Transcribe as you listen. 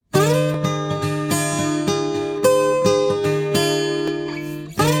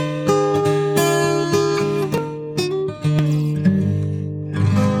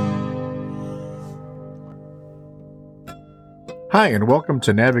Hi, and welcome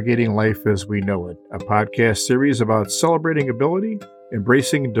to Navigating Life as We Know It, a podcast series about celebrating ability,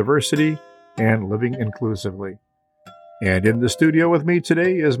 embracing diversity, and living inclusively. And in the studio with me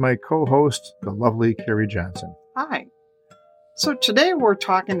today is my co-host, the lovely Carrie Johnson. Hi. So today we're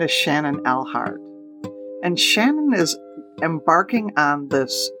talking to Shannon Elhart. And Shannon is embarking on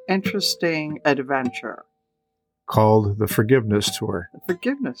this interesting adventure Called the Forgiveness Tour. The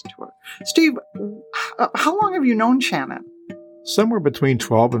Forgiveness Tour. Steve, how long have you known Shannon? Somewhere between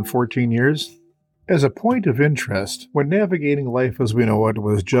 12 and 14 years. As a point of interest, when Navigating Life as We Know It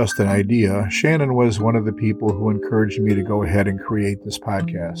was just an idea, Shannon was one of the people who encouraged me to go ahead and create this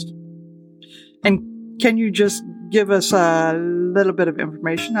podcast. And can you just give us a little bit of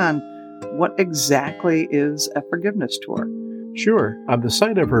information on what exactly is a forgiveness tour? Sure. On the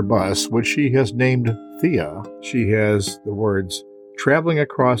side of her bus, which she has named Thea, she has the words, "Traveling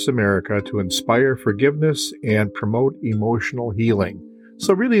across America to inspire forgiveness and promote emotional healing."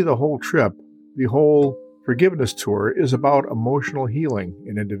 So really the whole trip, the whole forgiveness tour is about emotional healing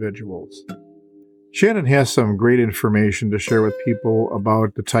in individuals. Shannon has some great information to share with people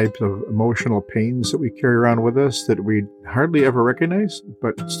about the types of emotional pains that we carry around with us that we hardly ever recognize,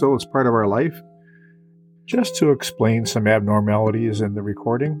 but still it's part of our life. Just to explain some abnormalities in the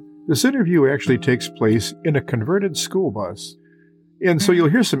recording, this interview actually takes place in a converted school bus. And so you'll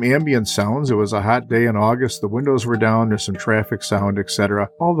hear some ambient sounds. It was a hot day in August. The windows were down. There's some traffic sound, etc.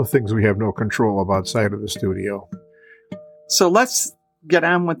 All the things we have no control of outside of the studio. So let's get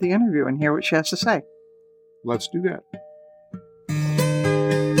on with the interview and hear what she has to say. Let's do that.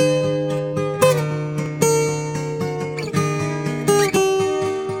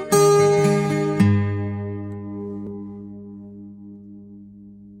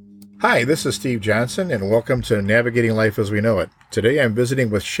 Hi, this is Steve Johnson, and welcome to Navigating Life as We Know It. Today I'm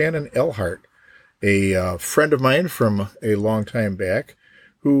visiting with Shannon Elhart, a friend of mine from a long time back,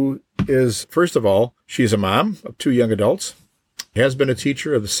 who is, first of all, she's a mom of two young adults, has been a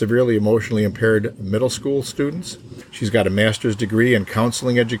teacher of the severely emotionally impaired middle school students. She's got a master's degree in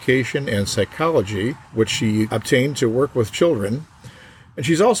counseling education and psychology, which she obtained to work with children. And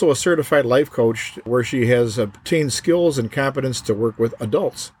she's also a certified life coach where she has obtained skills and competence to work with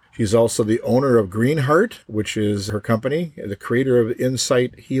adults. She's also the owner of Green Heart, which is her company, the creator of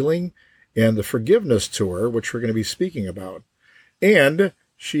Insight Healing and the Forgiveness Tour, which we're going to be speaking about. And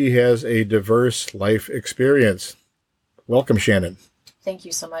she has a diverse life experience. Welcome, Shannon. Thank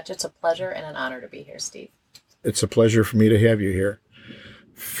you so much. It's a pleasure and an honor to be here, Steve. It's a pleasure for me to have you here.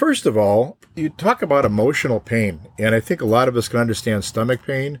 First of all, you talk about emotional pain, and I think a lot of us can understand stomach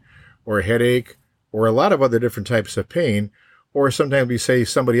pain or headache or a lot of other different types of pain, or sometimes we say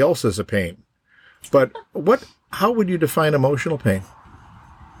somebody else has a pain. But how would you define emotional pain?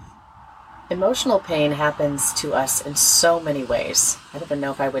 Emotional pain happens to us in so many ways. I don't even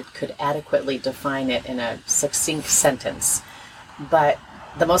know if I could adequately define it in a succinct sentence. But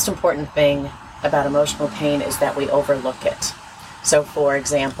the most important thing about emotional pain is that we overlook it. So, for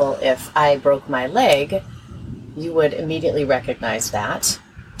example, if I broke my leg, you would immediately recognize that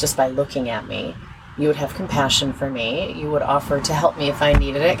just by looking at me. You would have compassion for me. You would offer to help me if I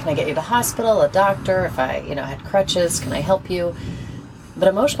needed it. Can I get you to hospital, a doctor? If I, had crutches, can I help you? But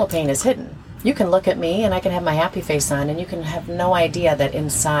emotional pain is hidden. You can look at me and I can have my happy face on and you can have no idea that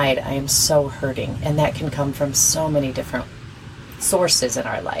inside I am so hurting. And that can come from so many different sources in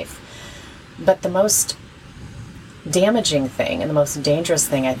our life. But the most damaging thing and the most dangerous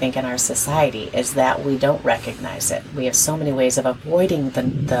thing, I think, in our society is that we don't recognize it. We have so many ways of avoiding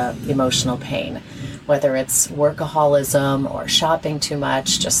the emotional pain, whether it's workaholism or shopping too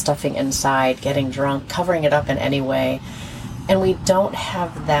much, just stuffing inside, getting drunk, covering it up in any way. And we don't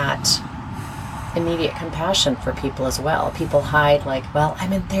have that immediate compassion for people as well. People hide like, well,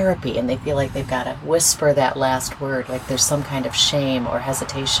 I'm in therapy, and they feel like they've got to whisper that last word, like there's some kind of shame or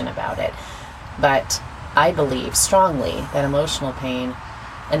hesitation about it. But I believe strongly that emotional pain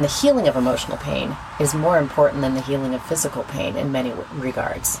and the healing of emotional pain is more important than the healing of physical pain in many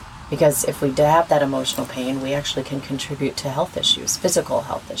regards. Because if we have that emotional pain, we actually can contribute to health issues, physical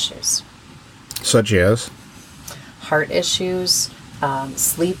health issues. Such as? Heart issues,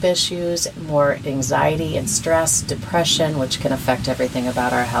 sleep issues, more anxiety and stress, depression, which can affect everything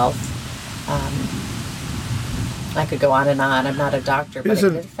about our health. I could go on and on. I'm not a doctor, but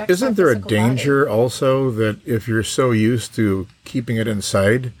isn't there a danger also that if you're so used to keeping it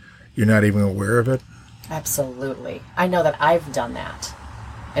inside, you're not even aware of it? Absolutely. I know that I've done that.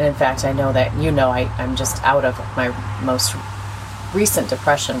 And in fact, I know that, I'm just out of my most recent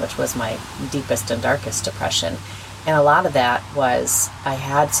depression, which was my deepest and darkest depression. And a lot of that was I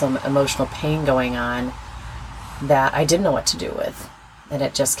had some emotional pain going on that I didn't know what to do with. And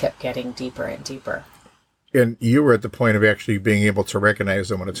it just kept getting deeper and deeper. And you were at the point of actually being able to recognize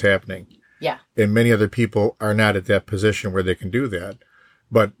them when it's happening. Yeah. And many other people are not at that position where they can do that.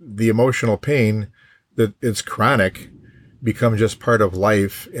 But the emotional pain, that it's chronic, becomes just part of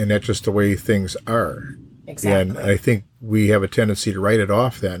life, and that's just the way things are. Exactly. And I think we have a tendency to write it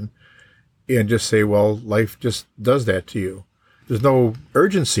off then and just say, well, life just does that to you. There's no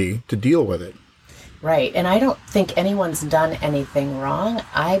urgency to deal with it. Right. And I don't think anyone's done anything wrong.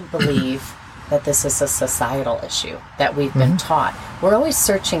 I believe that this is a societal issue that we've been taught. We're always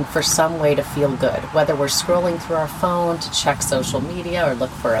searching for some way to feel good, whether we're scrolling through our phone to check social media or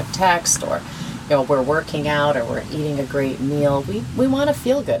look for a text, or we're working out or we're eating a great meal. We want to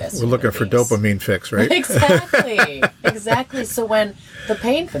feel good as we're looking for dopamine fix, right? Exactly. So when the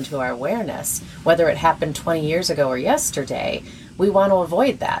pain comes to our awareness, whether it happened 20 years ago or yesterday, we want to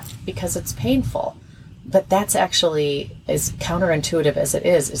avoid that because it's painful. But that's actually, as counterintuitive as it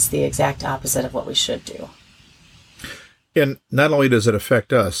is, it's the exact opposite of what we should do. And not only does it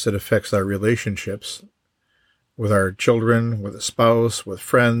affect us, it affects our relationships with our children, with a spouse, with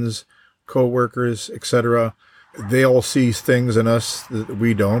friends, co-workers, etc. They all see things in us that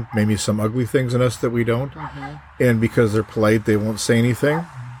we don't, maybe some ugly things in us that we don't. And because they're polite, they won't say anything.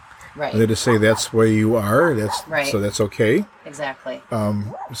 Right. They just say that's the way you are. So that's okay. Exactly.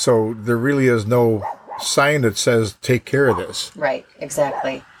 So there really is no sign that says take care of this. Right,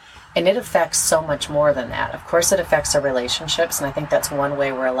 exactly. And it affects so much more than that. Of course, it affects our relationships, and I think that's one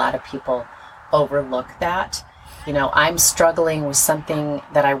way where a lot of people overlook that. I'm struggling with something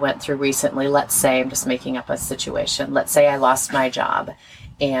that I went through recently. Let's say, I'm just making up a situation. Let's say I lost my job,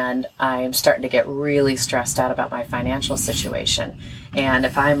 and I'm starting to get really stressed out about my financial situation. And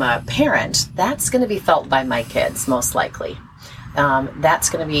if I'm a parent, that's going to be felt by my kids, most likely. That's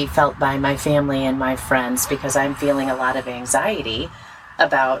going to be felt by my family and my friends because I'm feeling a lot of anxiety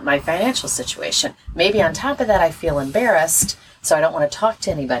about my financial situation. Maybe on top of that, I feel embarrassed, so I don't want to talk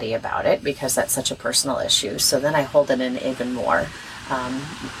to anybody about it because that's such a personal issue. So then I hold it in even more.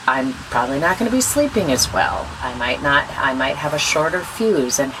 I'm probably not going to be sleeping as well. I might have a shorter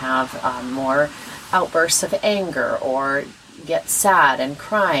fuse and have more outbursts of anger or get sad and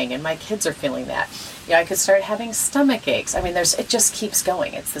crying, and my kids are feeling that. I could start having stomach aches. It just keeps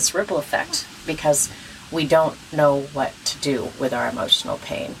going. It's this ripple effect because we don't know what to do with our emotional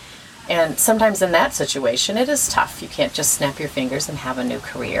pain. And sometimes in that situation, it is tough. You can't just snap your fingers and have a new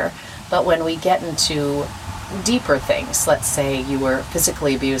career. But when we get into deeper things, let's say you were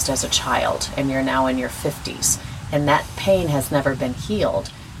physically abused as a child and you're now in your 50s, and that pain has never been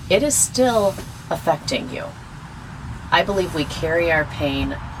healed, it is still affecting you. I believe we carry our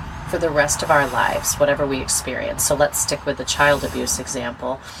pain for the rest of our lives, whatever we experience. So let's stick with the child abuse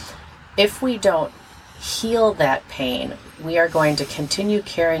example. If we don't heal that pain, we are going to continue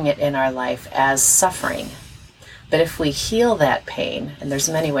carrying it in our life as suffering. But if we heal that pain, and there's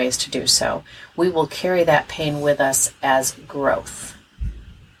many ways to do so, we will carry that pain with us as growth.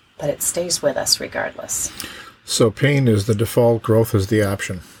 But it stays with us regardless. So pain is the default, growth is the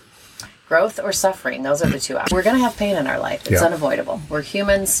option. Growth or suffering, those are the two options. We're going to have pain in our life. It's unavoidable. We're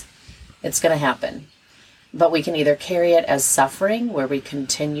humans. It's going to happen. But we can either carry it as suffering, where we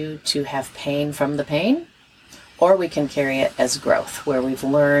continue to have pain from the pain, or we can carry it as growth, where we've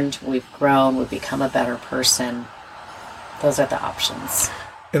learned, we've grown, we've become a better person. Those are the options.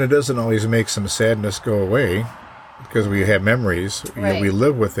 And it doesn't always make some sadness go away, because we have memories. Right. We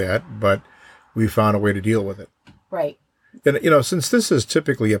live with that, but we found a way to deal with it. Right. And, since this is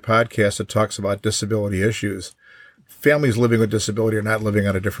typically a podcast that talks about disability issues, families living with disability are not living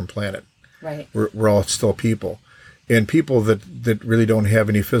on a different planet. Right. We're all still people. And people that really don't have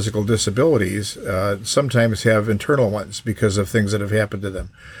any physical disabilities sometimes have internal ones because of things that have happened to them.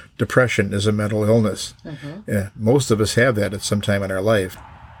 Depression is a mental illness. Most of us have that at some time in our life.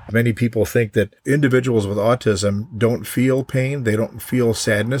 Many people think that individuals with autism don't feel pain, they don't feel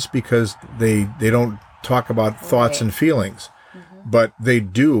sadness because they don't talk about thoughts and feelings. But they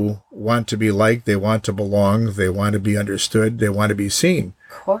do want to be liked, they want to belong, they want to be understood, they want to be seen.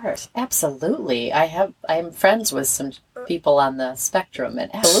 Of course, absolutely. I'm friends with some people on the spectrum,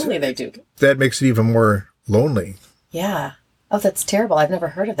 and absolutely they do. That makes it even more lonely. Yeah. Oh, that's terrible. I've never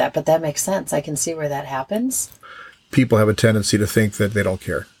heard of that, but that makes sense. I can see where that happens. People have a tendency to think that they don't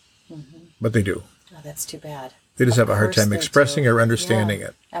care, but they do. Oh, that's too bad. They just have a hard time expressing or understanding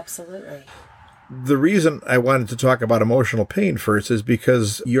it. Absolutely. The reason I wanted to talk about emotional pain first is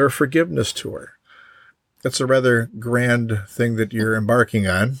because your forgiveness tour. That's a rather grand thing that you're embarking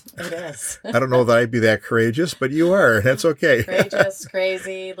on. It is. I don't know that I'd be that courageous, but you are. That's okay. Courageous,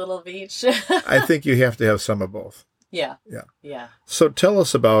 crazy, little beach. I think you have to have some of both. Yeah. Yeah. Yeah. So tell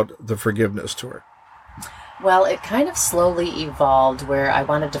us about the forgiveness tour. Well, it kind of slowly evolved where I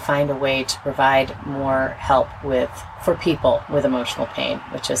wanted to find a way to provide more help for people with emotional pain,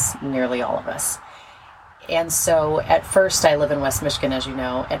 which is nearly all of us. And so at first, I live in West Michigan, as you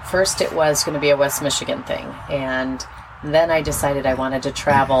know. At first, it was going to be a West Michigan thing. And then I decided I wanted to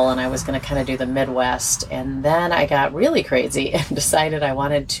travel, and I was going to kind of do the Midwest. And then I got really crazy and decided I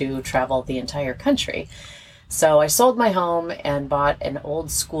wanted to travel the entire country. So I sold my home and bought an old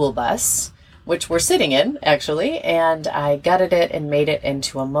school bus, which we're sitting in, actually. And I gutted it and made it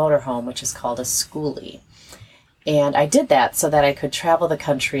into a motorhome, which is called a schoolie. And I did that so that I could travel the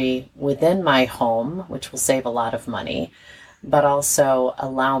country within my home, which will save a lot of money, but also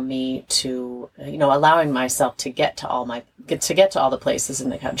allow me to, allowing myself to get to all the places in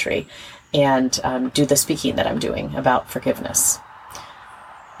the country and do the speaking that I'm doing about forgiveness.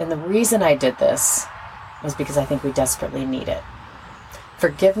 And the reason I did this was because I think we desperately need it.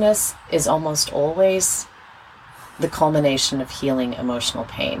 Forgiveness is almost always the culmination of healing emotional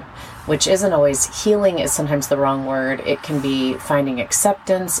pain, which isn't always healing is sometimes the wrong word. It can be finding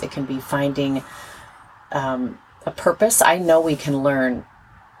acceptance. It can be finding a purpose. I know we can learn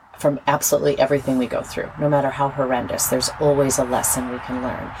from absolutely everything we go through, no matter how horrendous. There's always a lesson we can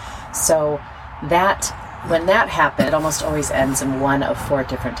learn. So when that happens, it almost always ends in one of 4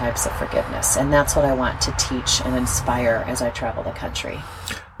 different types of forgiveness. And that's what I want to teach and inspire as I travel the country.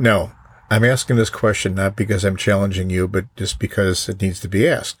 No. I'm asking this question not because I'm challenging you, but just because it needs to be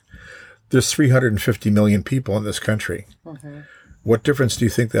asked. There's 350 million people in this country. Mm-hmm. What difference do you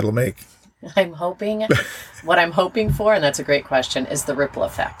think that'll make? What I'm hoping for, and that's a great question, is the ripple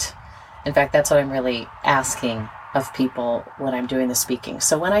effect. In fact, that's what I'm really asking of people when I'm doing the speaking.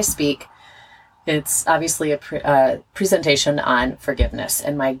 So when I speak, it's obviously a presentation on forgiveness.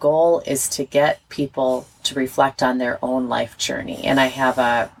 And my goal is to get people to reflect on their own life journey. And I have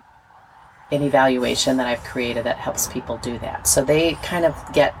an evaluation that I've created that helps people do that. So they kind of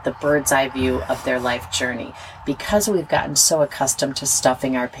get the bird's eye view of their life journey. Because we've gotten so accustomed to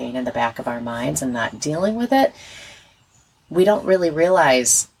stuffing our pain in the back of our minds and not dealing with it, we don't really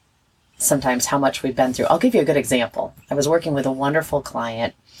realize sometimes how much we've been through. I'll give you a good example. I was working with a wonderful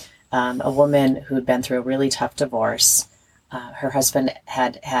client, a woman who'd been through a really tough divorce. Her husband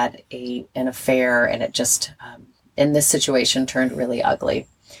had an affair, and it just, in this situation, turned really ugly.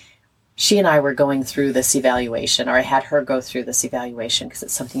 She and I were going through this evaluation, or I had her go through this evaluation because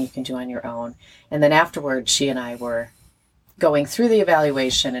it's something you can do on your own. And then afterwards, she and I were going through the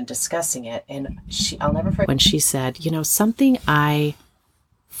evaluation and discussing it. And I'll never forget when she said, something I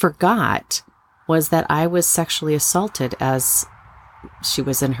forgot was that I was sexually assaulted as she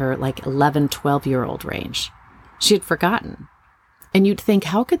was in her 11, 12-year-old range. She had forgotten. And you'd think,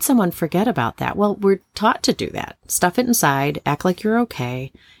 how could someone forget about that? Well, we're taught to do that. Stuff it inside, act like you're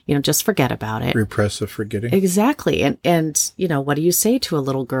okay, just forget about it. Repressive forgetting. Exactly. And what do you say to a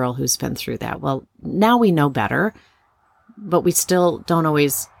little girl who's been through that? Well, now we know better, but we still don't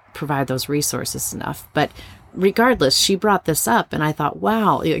always provide those resources enough. But regardless, she brought this up, and I thought,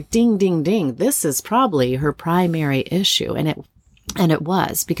 wow, ding, ding, ding, this is probably her primary issue. And it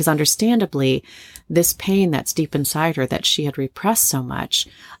was, because understandably, this pain that's deep inside her that she had repressed so much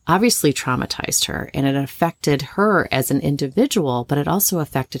obviously traumatized her, and it affected her as an individual, but it also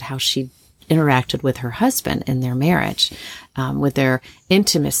affected how she interacted with her husband in their marriage, with their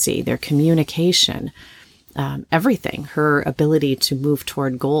intimacy, their communication, everything, her ability to move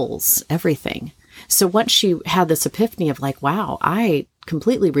toward goals, everything. So once she had this epiphany of wow, I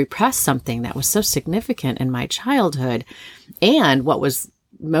completely repressed something that was so significant in my childhood. And what was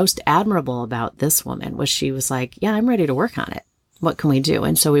most admirable about this woman was she was like, yeah, I'm ready to work on it. What can we do?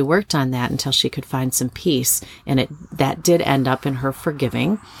 And so we worked on that until she could find some peace. And that did end up in her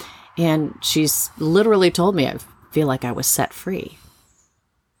forgiving. And she's literally told me, I feel like I was set free.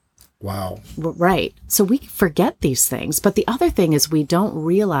 Wow. Right. So we forget these things. But the other thing is we don't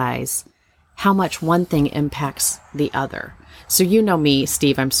realize how much one thing impacts the other. So me,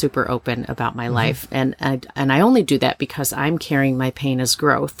 Steve, I'm super open about my life. And I only do that because I'm carrying my pain as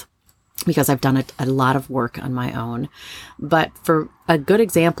growth, because I've done a lot of work on my own. But for a good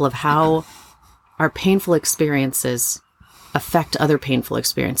example of how our painful experiences affect other painful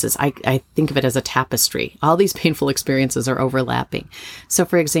experiences, I think of it as a tapestry. All these painful experiences are overlapping. So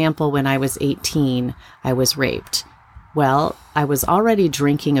for example, when I was 18, I was raped. Well, I was already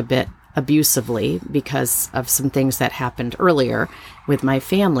drinking a bit abusively because of some things that happened earlier with my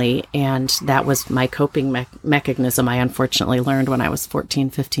family. And that was my coping mechanism I unfortunately learned when I was 14,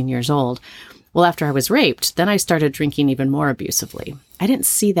 15 years old. Well, after I was raped, then I started drinking even more abusively. I didn't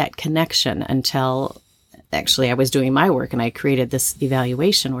see that connection until actually I was doing my work, and I created this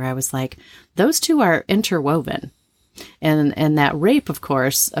evaluation where I was like, those two are interwoven. And that rape, of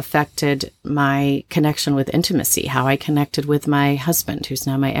course, affected my connection with intimacy, how I connected with my husband, who's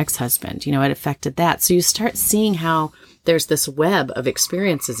now my ex-husband. You know, it affected that. So you start seeing how there's this web of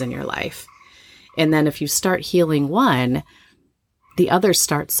experiences in your life. And then if you start healing one, the others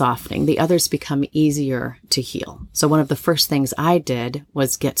start softening. The others become easier to heal. So one of the first things I did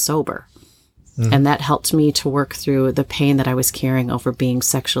was get sober. Mm-hmm. And that helped me to work through the pain that I was carrying over being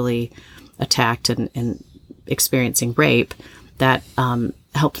sexually attacked and experiencing rape. That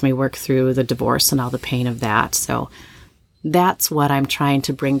helped me work through the divorce and all the pain of that. So that's what I'm trying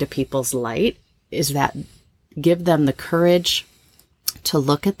to bring to people's light, is that give them the courage to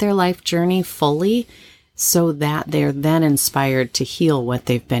look at their life journey fully so that they're then inspired to heal what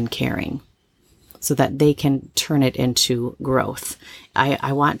they've been carrying so that they can turn it into growth.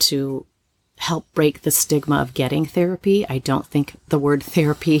 I want to help break the stigma of getting therapy. I don't think the word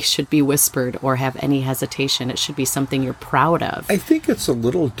therapy should be whispered or have any hesitation. It should be something you're proud of. I think it's a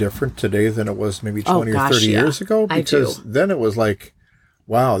little different today than it was maybe 20 or 30 years ago, because then it was like,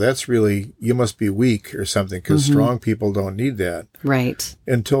 wow, that's really, you must be weak or something, because strong people don't need that. Right.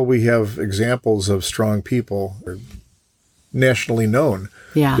 Until we have examples of strong people nationally known,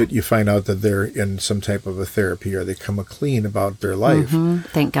 that you find out that they're in some type of a therapy or they come clean about their life.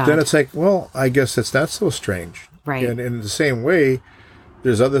 Thank God. Then it's like, well, I guess it's not so strange. Right. And in the same way,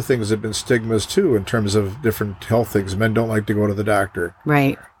 there's other things that have been stigmas too in terms of different health things. Men don't like to go to the doctor.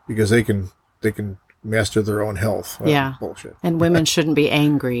 Right. Because they can master their own health. Well, bullshit. And women shouldn't be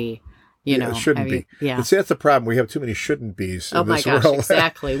angry. You know, it shouldn't be. Yeah. That's the problem. We have too many shouldn't be's in this world.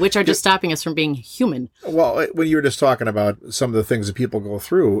 Exactly. Which are just stopping us from being human. Well, when you were just talking about some of the things that people go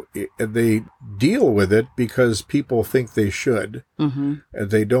through, they deal with it because people think they should. And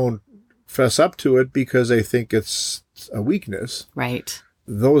they don't fess up to it because they think it's a weakness. Right.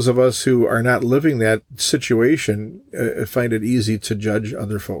 Those of us who are not living that situation find it easy to judge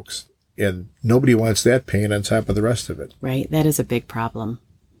other folks. And nobody wants that pain on top of the rest of it. Right. That is a big problem.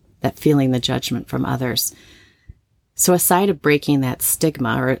 That feeling the judgment from others. So aside of breaking that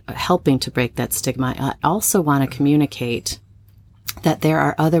stigma or helping to break that stigma, I also want to communicate that there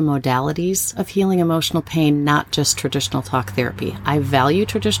are other modalities of healing emotional pain, not just traditional talk therapy. I value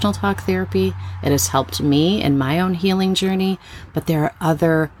traditional talk therapy. It has helped me in my own healing journey, but there are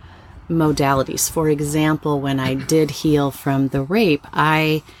other modalities. For example, when I did heal from the rape,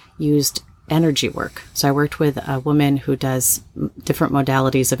 I used energy work. So I worked with a woman who does different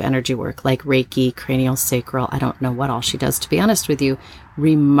modalities of energy work, like Reiki, cranial sacral. I don't know what all she does, to be honest with you.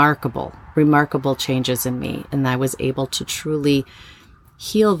 Remarkable changes in me. And I was able to truly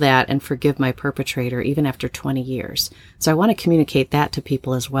heal that and forgive my perpetrator even after 20 years. So I want to communicate that to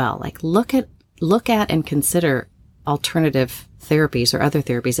people as well. Like look at and consider alternative therapies or other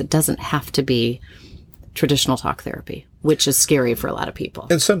therapies. It doesn't have to be traditional talk therapy, which is scary for a lot of people.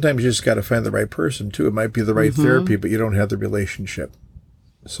 And sometimes you just got to find the right person, too. It might be the right therapy, but you don't have the relationship.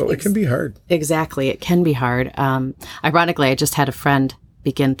 So it can be hard. Exactly. It can be hard. Ironically, I just had a friend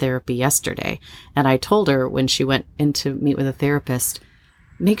begin therapy yesterday, and I told her when she went in to meet with a therapist,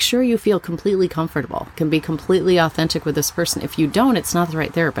 make sure you feel completely comfortable, can be completely authentic with this person. If you don't, it's not the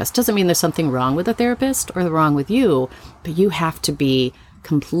right therapist. Doesn't mean there's something wrong with the therapist or wrong with you, but you have to be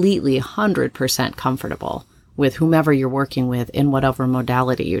completely 100% comfortable with whomever you're working with in whatever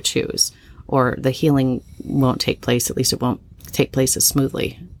modality you choose, or the healing won't take place. At least it won't take place as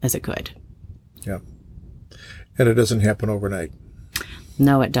smoothly as it could. Yeah. And it doesn't happen overnight.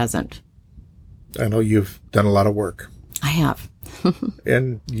 No, it doesn't. I know you've done a lot of work. I have.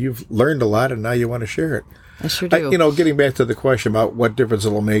 And you've learned a lot, and now you want to share it. I sure do. Getting back to the question about what difference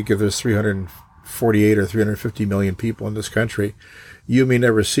it'll make if there's 348 or 350 million people in this country, you may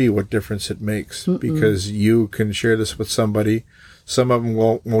never see what difference it makes because you can share this with somebody. Some of them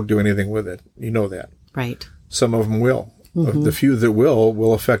won't do anything with it. You know that. Right. Some of them will. The few that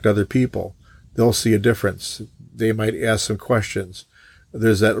will affect other people. They'll see a difference. They might ask some questions.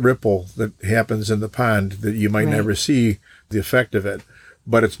 There's that ripple that happens in the pond that you might never see the effect of it,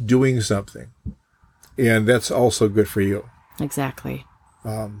 but it's doing something. And that's also good for you. Exactly.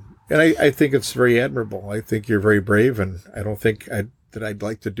 And I think it's very admirable. I think you're very brave, and I don't think that I'd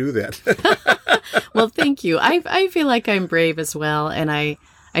like to do that. Well, thank you. I feel like I'm brave as well, and I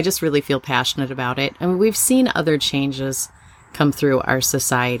just really feel passionate about it. I mean, we've seen other changes come through our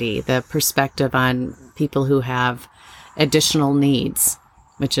society, the perspective on people who have additional needs,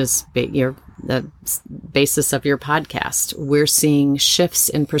 which is the basis of your podcast. We're seeing shifts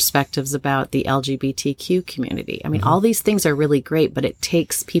in perspectives about the LGBTQ community. I mean, all these things are really great, but it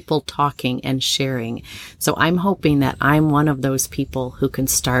takes people talking and sharing. So I'm hoping that I'm one of those people who can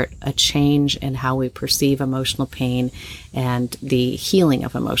start a change in how we perceive emotional pain and the healing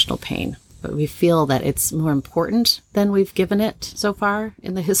of emotional pain. But we feel that it's more important than we've given it so far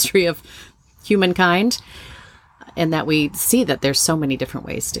in the history of humankind, and that we see that there's so many different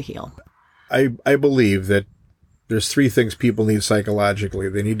ways to heal. I believe that there's three things people need psychologically.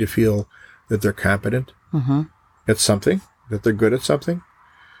 They need to feel that they're competent at something, that they're good at something.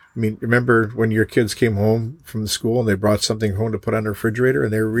 I mean, remember when your kids came home from school and they brought something home to put on the refrigerator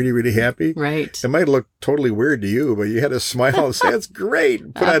and they were really, really happy? Right. It might look totally weird to you, but you had to smile and say, that's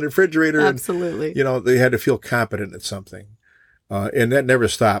great. Put it on the refrigerator. Absolutely. And, they had to feel competent at something. And that never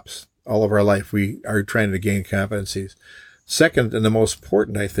stops. All of our life, we are trying to gain competencies. Second, and the most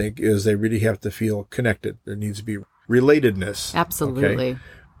important, I think, is they really have to feel connected. There needs to be relatedness. Absolutely. Okay?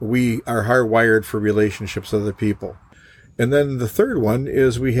 We are hardwired for relationships with other people. And then the third one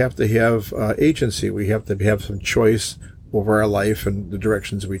is we have to have agency. We have to have some choice over our life and the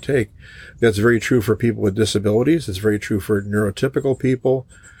directions we take. That's very true for people with disabilities. It's very true for neurotypical people.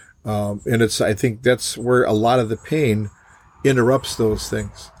 And I think that's where a lot of the pain interrupts those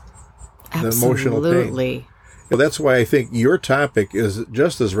things. Absolutely. The emotional pain. Well, that's why I think your topic is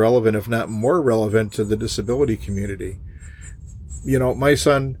just as relevant, if not more relevant, to the disability community. My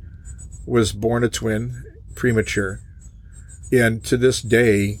son was born a twin, premature. And to this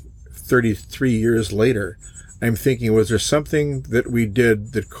day, 33 years later, I'm thinking, was there something that we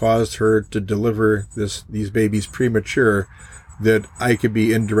did that caused her to deliver these babies premature that I could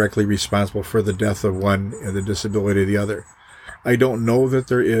be indirectly responsible for the death of one and the disability of the other? I don't know that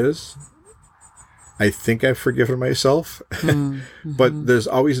there is. I think I've forgiven myself, but there's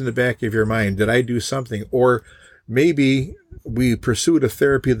always in the back of your mind, did I do something? Or maybe we pursued a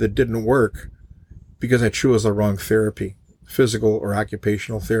therapy that didn't work because I chose the wrong therapy, physical or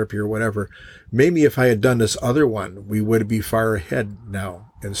occupational therapy or whatever. Maybe if I had done this other one, we would be far ahead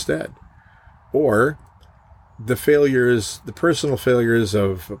now instead. Or the personal failures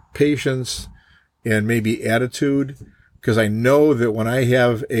of patience and maybe attitude. Because I know that when I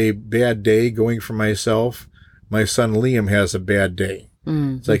have a bad day going for myself, my son Liam has a bad day.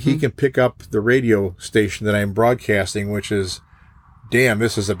 It's like he can pick up the radio station that I'm broadcasting, which is, damn,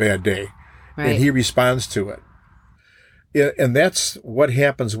 this is a bad day. Right. And he responds to it. And that's what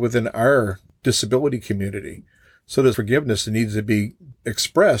happens within our disability community. So there's forgiveness that needs to be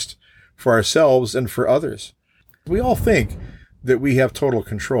expressed for ourselves and for others. We all think that we have total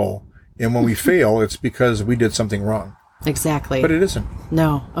control. And when we fail, it's because we did something wrong. Exactly. But it isn't.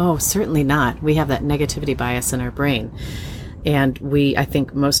 No. Oh, certainly not. We have that negativity bias in our brain. And I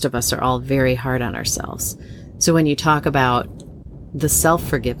think most of us are all very hard on ourselves. So when you talk about the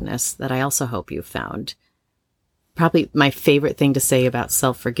self-forgiveness that I also hope you found, probably my favorite thing to say about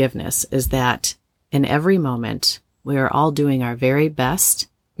self-forgiveness is that in every moment, we are all doing our very best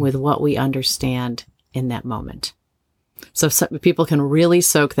with what we understand in that moment. So people can really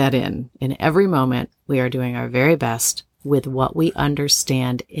soak that in. In every moment, we are doing our very best with what we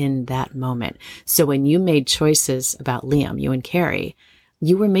understand in that moment. So when you made choices about Liam, you and Carrie,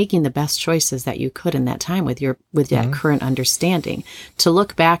 you were making the best choices that you could in that time with that current understanding. To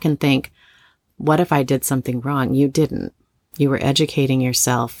look back and think, what if I did something wrong? You didn't. You were educating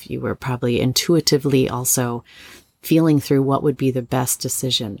yourself. You were probably intuitively also feeling through what would be the best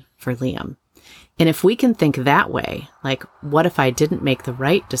decision for Liam. And if we can think that way, like, what if I didn't make the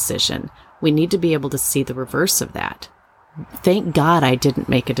right decision? We need to be able to see the reverse of that. Thank God I didn't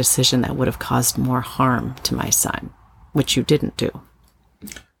make a decision that would have caused more harm to my son, which you didn't do.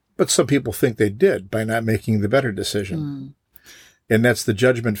 But some people think they did by not making the better decision. And that's the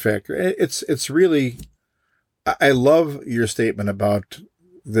judgment factor. It's really, I love your statement about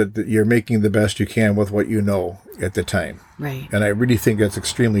that you're making the best you can with what you know at the time. Right. And I really think that's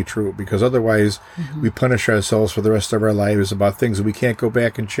extremely true, because otherwise we punish ourselves for the rest of our lives about things that we can't go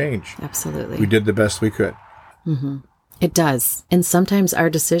back and change. Absolutely. We did the best we could. It does. And sometimes our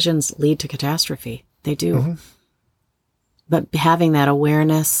decisions lead to catastrophe. They do. But having that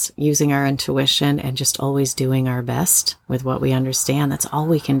awareness, using our intuition, and just always doing our best with what we understand, that's all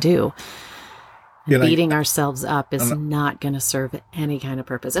we can do. And beating ourselves up is not going to serve any kind of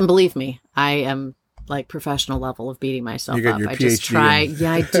purpose. And believe me, I am like professional level of beating myself you got up. Your I PhD just try.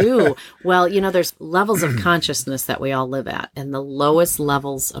 Yeah, I do. Well, there's levels of consciousness that we all live at. And the lowest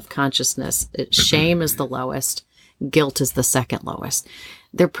levels of consciousness, shame is the lowest. guilt is the second lowest.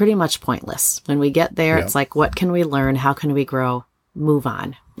 They're pretty much pointless. When we get there, It's like, what can we learn? How can we grow? Move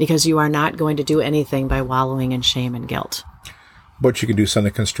on. Because you are not going to do anything by wallowing in shame and guilt. But you can do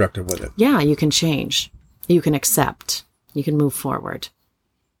something constructive with it. Yeah, you can change. You can accept. You can move forward.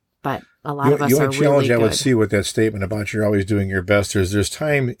 But a lot of us are really good. The only challenge I would see with that statement about you're always doing your best is there's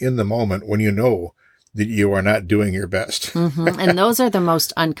time in the moment when you know that you are not doing your best. Mm-hmm. And those are the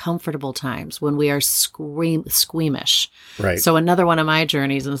most uncomfortable times when we are squeamish. Right. So another one of my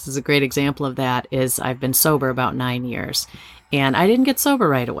journeys, and this is a great example of that, is I've been sober about 9 years. And I didn't get sober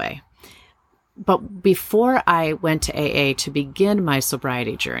right away. But before I went to AA to begin my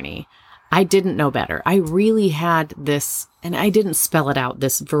sobriety journey, I didn't know better. I really had this, and I didn't spell it out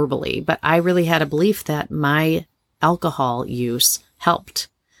this verbally, but I really had a belief that my alcohol use helped.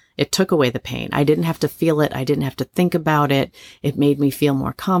 It took away the pain. I didn't have to feel it. I didn't have to think about it. It made me feel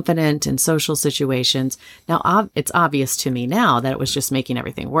more confident in social situations. Now, it's obvious to me now that it was just making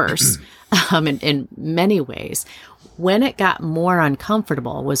everything worse in many ways. When it got more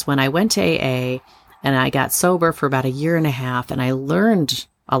uncomfortable was when I went to AA and I got sober for about 1.5 years, and I learned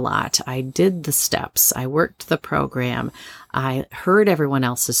a lot. I did the steps. I worked the program. I heard everyone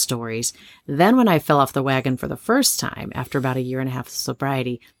else's stories. Then when I fell off the wagon for the first time after about 1.5 years of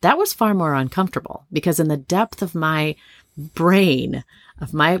sobriety, that was far more uncomfortable because in the depth of my brain,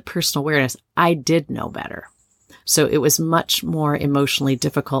 of my personal awareness, I did know better. So it was much more emotionally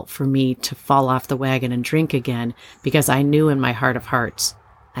difficult for me to fall off the wagon and drink again because I knew in my heart of hearts,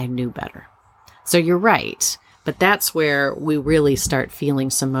 I knew better. So you're right. But that's where we really start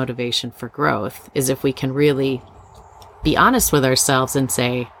feeling some motivation for growth, is if we can really be honest with ourselves and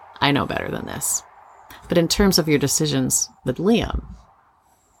say, I know better than this. But in terms of your decisions with Liam,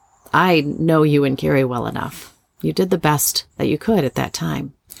 I know you and Gary well enough. You did the best that you could at that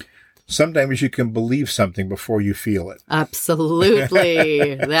time. Sometimes you can believe something before you feel it.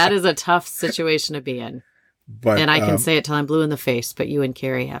 Absolutely. That is a tough situation to be in. But, and I can say it till I'm blue in the face, but you and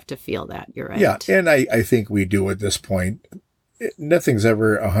Carrie have to feel that. You're right. Yeah, and I think we do at this point. Nothing's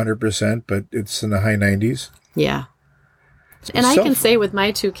ever 100%, but it's in the high 90s. Yeah. And I can say with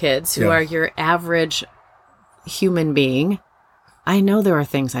my 2 kids, who are your average human being, I know there are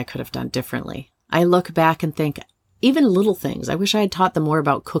things I could have done differently. I look back and think, even little things, I wish I had taught them more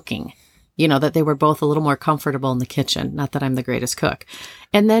about cooking. You know, that they were both a little more comfortable in the kitchen. Not that I'm the greatest cook.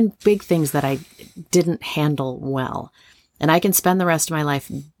 And then big things that I didn't handle well. And I can spend the rest of my life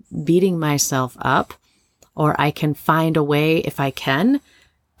beating myself up, or I can find a way, if I can,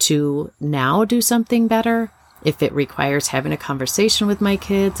 to now do something better. If it requires having a conversation with my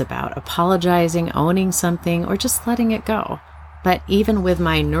kids about apologizing, owning something, or just letting it go. But even with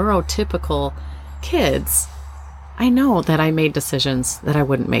my neurotypical kids, I know that I made decisions that I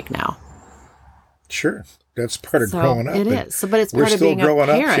wouldn't make now. Sure. That's part of growing up. It is. So, but it's part of being a parent. We're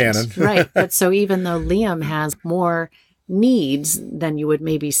still growing up, Shannon. Right. But so even though Liam has more needs than you would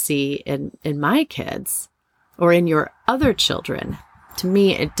maybe see in my kids or in your other children, to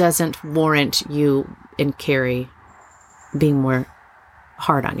me, it doesn't warrant you and Carrie being more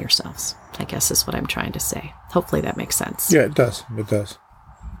hard on yourselves, I guess is what I'm trying to say. Hopefully that makes sense. Yeah, it does. It does.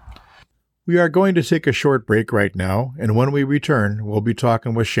 We are going to take a short break right now, and when we return, we'll be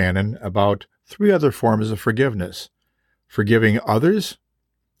talking with Shannon about 3 other forms of forgiveness: forgiving others,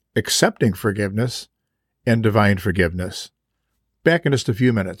 accepting forgiveness, and divine forgiveness. Back in just a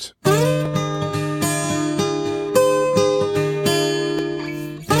few minutes.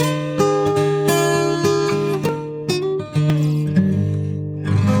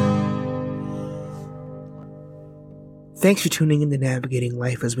 Thanks for tuning in to Navigating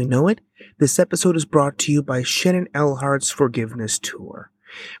Life as We Know It. This episode is brought to you by Shannon Elhart's Forgiveness Tour.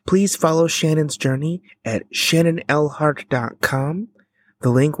 Please follow Shannon's journey at shannonelhart.com. The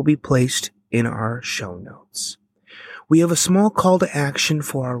link will be placed in our show notes. We have a small call to action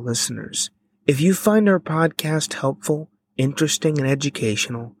for our listeners. If you find our podcast helpful, interesting, and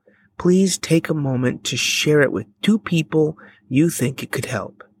educational, please take a moment to share it with 2 people you think it could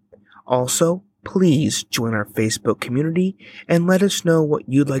help. Also, please join our Facebook community and let us know what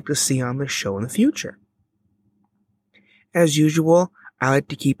you'd like to see on the show in the future. As usual, I like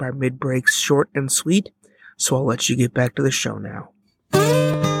to keep our mid-breaks short and sweet, so I'll let you get back to the show now.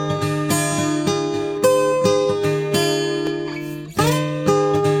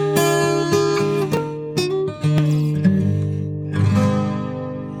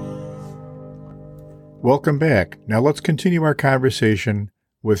 Welcome back. Now let's continue our conversation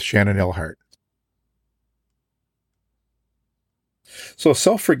with Shannon Elhart. So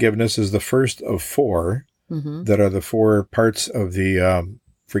self-forgiveness is the first of 4 that are the 4 parts of the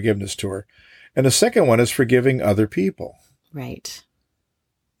forgiveness tour. And the second one is forgiving other people. Right.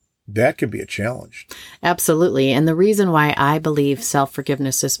 That can be a challenge. Absolutely. And the reason why I believe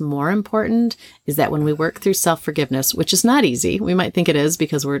self-forgiveness is more important is that when we work through self-forgiveness, which is not easy, we might think it is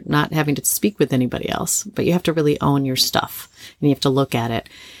because we're not having to speak with anybody else, but you have to really own your stuff and you have to look at it.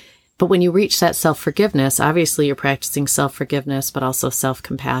 But when you reach that self-forgiveness, obviously you're practicing self-forgiveness, but also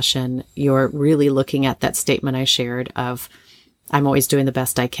self-compassion. You're really looking at that statement I shared of, I'm always doing the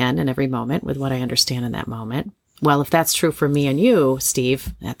best I can in every moment with what I understand in that moment. Well, if that's true for me and you,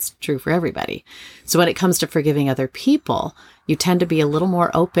 Steve, that's true for everybody. So when it comes to forgiving other people, you tend to be a little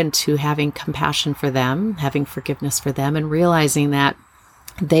more open to having compassion for them, having forgiveness for them, and realizing that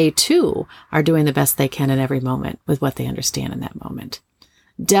they too are doing the best they can in every moment with what they understand in that moment.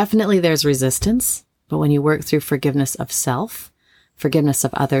 Definitely there's resistance, but when you work through forgiveness of self, forgiveness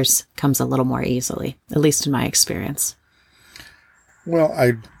of others comes a little more easily, at least in my experience. Well,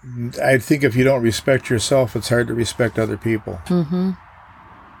 I think if you don't respect yourself, it's hard to respect other people. Mm-hmm.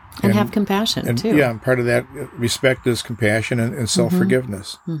 And have compassion, too. Yeah, and part of that respect is compassion and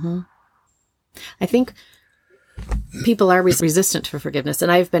self-forgiveness. Mm-hmm. I think people are resistant to forgiveness,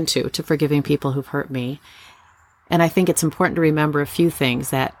 and I've been too, to forgiving people who've hurt me. And I think it's important to remember a few things,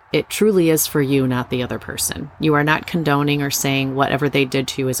 that it truly is for you, not the other person. You are not condoning or saying whatever they did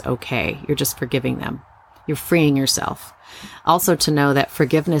to you is okay. You're just forgiving them. You're freeing yourself. Also to know that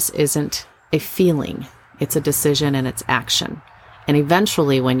forgiveness isn't a feeling. It's a decision and it's action. And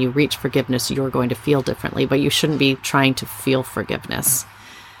eventually when you reach forgiveness, you're going to feel differently, but you shouldn't be trying to feel forgiveness.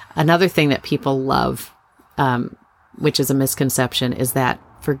 Another thing that people love, which is a misconception, is that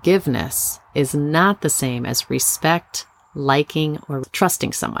forgiveness is not the same as respect, liking, or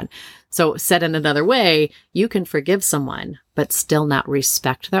trusting someone. So said in another way, you can forgive someone, but still not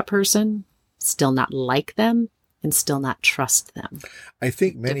respect that person, still not like them, and still not trust them. I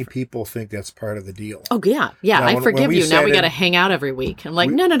think many people think that's part of the deal. Oh, yeah. Yeah, now, I forgive you. Now we got to hang out every week. I'm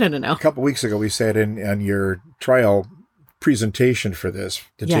like, no. A couple of weeks ago, we sat in on your trial presentation for this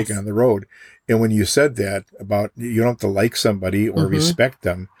to take on the road. And when you said that about you don't have to like somebody or respect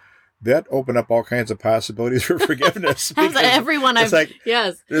them, that opened up all kinds of possibilities for forgiveness. Everyone I've,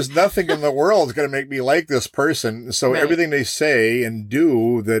 there's nothing in the world that's going to make me like this person. So everything they say and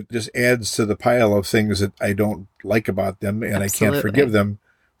do that just adds to the pile of things that I don't like about them and I can't forgive them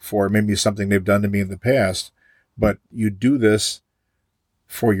for maybe something they've done to me in the past. But you do this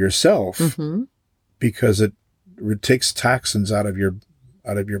for yourself because it takes toxins out of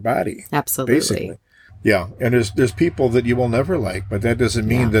your body. Absolutely. Basically. Yeah, and there's people that you will never like, but that doesn't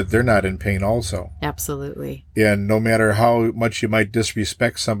mean that they're not in pain also. Absolutely. And no matter how much you might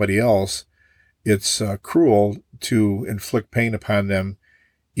disrespect somebody else, it's cruel to inflict pain upon them,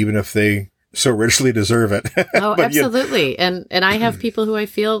 even if they so richly deserve it. Oh, absolutely. And I have people who I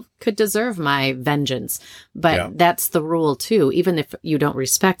feel could deserve my vengeance, but that's the rule too. Even if you don't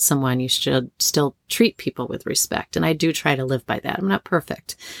respect someone, you should still treat people with respect. And I do try to live by that. I'm not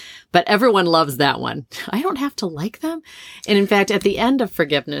perfect. But everyone loves that one. I don't have to like them. And in fact, at the end of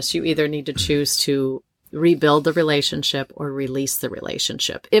forgiveness, you either need to choose to rebuild the relationship or release the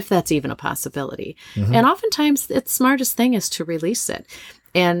relationship, if that's even a possibility. And oftentimes, the smartest thing is to release it.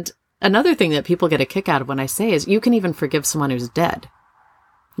 And another thing that people get a kick out of when I say is you can even forgive someone who's dead.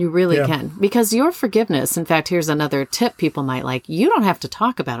 You really can. Because your forgiveness, in fact, here's another tip people might like. You don't have to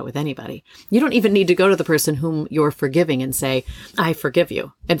talk about it with anybody. You don't even need to go to the person whom you're forgiving and say, I forgive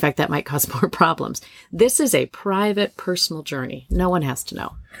you. In fact, that might cause more problems. This is a private, personal journey. No one has to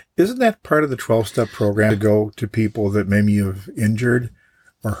know. Isn't that part of the 12-step program to go to people that maybe you've injured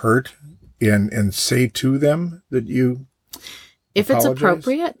or hurt and say to them that you If it's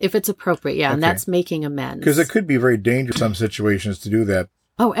appropriate, yeah. Okay. And that's making amends. Because it could be very dangerous in some situations to do that.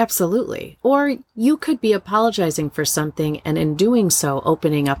 Oh, absolutely. Or you could be apologizing for something and in doing so,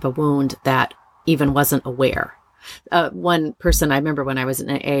 opening up a wound that even wasn't aware. One person, I remember when I was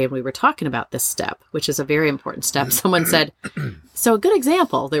in AA and we were talking about this step, which is a very important step. Someone said, so a good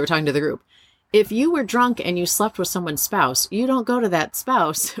example, they were talking to the group. If you were drunk and you slept with someone's spouse, you don't go to that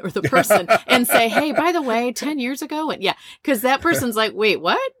spouse or the person and say, hey, by the way, 10 years ago. And because that person's like, wait,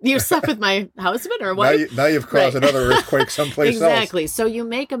 what? You slept with my husband or what? Now you've caused another earthquake someplace else. Exactly. So you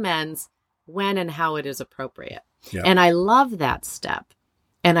make amends when and how it is appropriate. Yeah. And I love that step.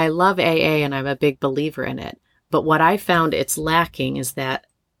 And I love AA and I'm a big believer in it. But what I found it's lacking is that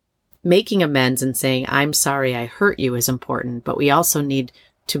making amends and saying, I'm sorry I hurt you is important, but we also need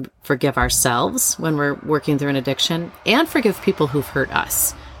to forgive ourselves when we're working through an addiction and forgive people who've hurt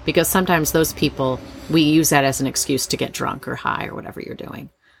us. Because sometimes those people, we use that as an excuse to get drunk or high or whatever you're doing.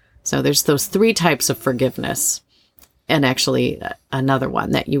 So there's those 3 types of forgiveness. And actually, another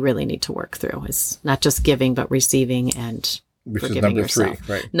one that you really need to work through is not just giving, but receiving and which forgiving is number yourself.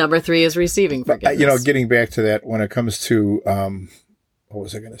 3, right? Number 3 is receiving forgiveness. Getting back to that, when it comes to, what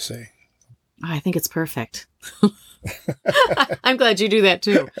was I going to say? I think it's perfect. I'm glad you do that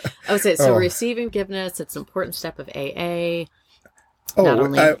too. I would say, receiving forgiveness, it's an important step of AA.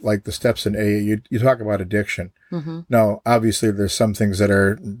 I like the steps in AA. You talk about addiction. Mm-hmm. Now, obviously, there's some things that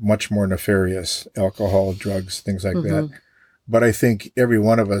are much more nefarious, alcohol, drugs, things like that. But I think every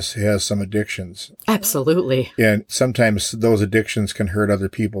one of us has some addictions. Absolutely. And sometimes those addictions can hurt other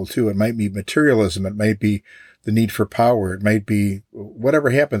people too. It might be materialism. It might be the need for power. It might be whatever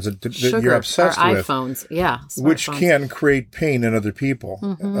happens that you're obsessed with. iPhones, yeah. Which can create pain in other people.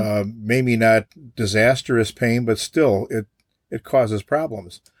 Maybe not disastrous pain, but still it causes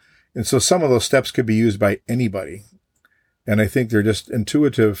problems. And so some of those steps could be used by anybody. And I think they're just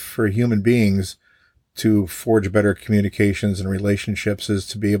intuitive for human beings to forge better communications and relationships, is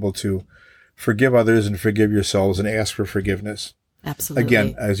to be able to forgive others and forgive yourselves and ask for forgiveness. Absolutely.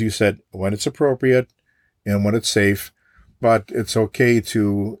 Again, as you said, when it's appropriate and when it's safe, but it's okay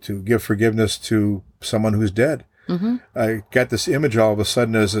to give forgiveness to someone who's dead. I got this image all of a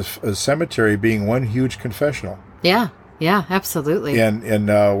sudden as a cemetery being one huge confessional. Yeah. Yeah, absolutely. And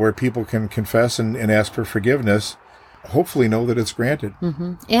where people can confess and ask for forgiveness, hopefully know that it's granted.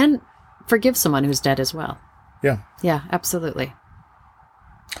 And forgive someone who's dead as well. Yeah. Yeah, absolutely.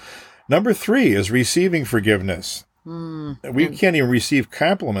 Number 3 is receiving forgiveness. We can't even receive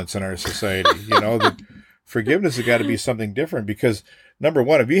compliments in our society. That forgiveness has got to be something different, because number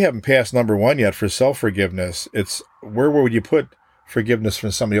 1, if you haven't passed number 1 yet for self-forgiveness, it's where would you put forgiveness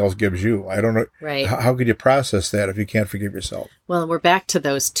when somebody else gives you? I don't know. Right. How could you process that if you can't forgive yourself? Well, we're back to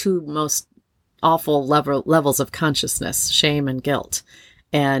those 2 most awful levels of consciousness, shame and guilt.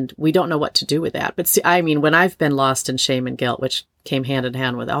 And we don't know what to do with that. But see, I mean, when I've been lost in shame and guilt, which came hand in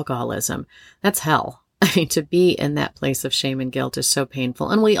hand with alcoholism, that's hell. I mean, to be in that place of shame and guilt is so painful.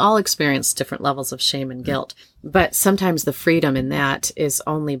 And we all experience different levels of shame and guilt. But sometimes the freedom in that is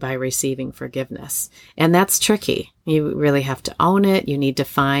only by receiving forgiveness. And that's tricky. You really have to own it. You need to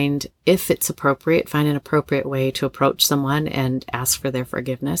find, if it's appropriate, find an appropriate way to approach someone and ask for their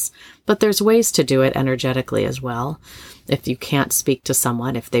forgiveness. But there's ways to do it energetically as well. If you can't speak to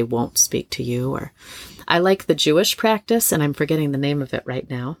someone, if they won't speak to you. Or I like the Jewish practice, and I'm forgetting the name of it right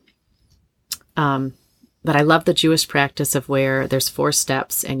now. But I love the Jewish practice of where there's 4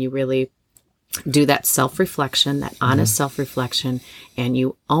 steps and you really do that self-reflection, that honest self-reflection, and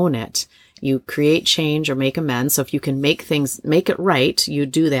you own it. You create change or make amends. So if you can make it right, you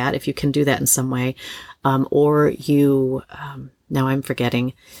do that. If you can do that in some way, or you, now I'm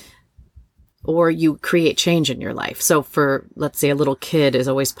forgetting, or you create change in your life. So for, let's say a little kid is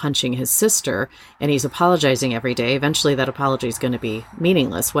always punching his sister and he's apologizing every day. Eventually that apology is going to be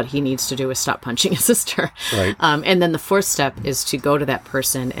meaningless. What he needs to do is stop punching his sister. Right. And then the 4th step is to go to that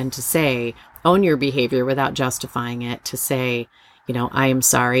person and to say, own your behavior without justifying it, to say, I am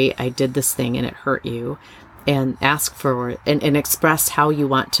sorry, I did this thing and it hurt you, and ask for and express how you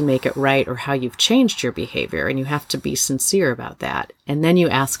want to make it right or how you've changed your behavior. And you have to be sincere about that. And then you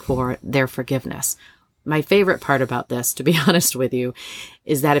ask for their forgiveness. My favorite part about this, to be honest with you,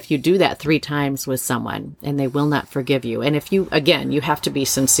 is that if you do that 3 times with someone and they will not forgive you, and if you, again, you have to be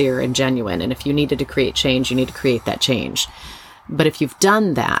sincere and genuine. And if you needed to create change, you need to create that change. But if you've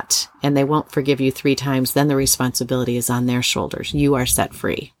done that and they won't forgive you 3 times, then the responsibility is on their shoulders. You are set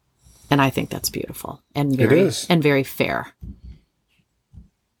free. And I think that's beautiful and very fair.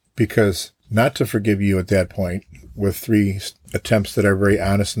 Because not to forgive you at that point with 3 attempts that are very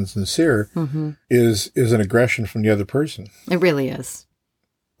honest and sincere is an aggression from the other person. It really is.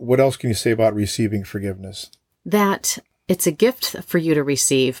 What else can you say about receiving forgiveness? That it's a gift for you to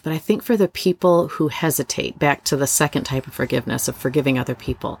receive, but I think for the people who hesitate, back to the second type of forgiveness, of forgiving other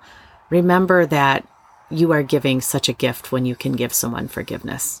people, remember that you are giving such a gift when you can give someone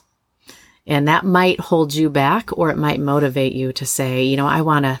forgiveness. And that might hold you back, or it might motivate you to say, I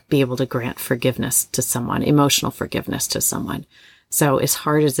want to be able to grant forgiveness to someone, emotional forgiveness to someone. So as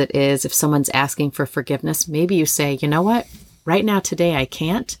hard as it is, if someone's asking for forgiveness, maybe you say, you know what? Right now, today, I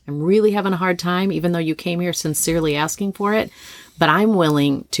can't. I'm really having a hard time, even though you came here sincerely asking for it. But I'm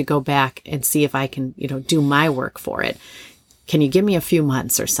willing to go back and see if I can, do my work for it. Can you give me a few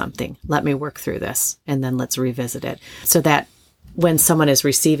months or something? Let me work through this, and then let's revisit it. So that when someone is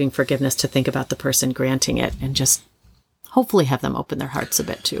receiving forgiveness, to think about the person granting it and just hopefully have them open their hearts a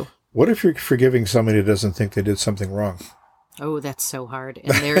bit too. What if you're forgiving somebody who doesn't think they did something wrong? Oh, that's so hard.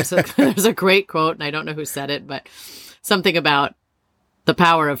 And there's a great quote, and I don't know who said it, but something about The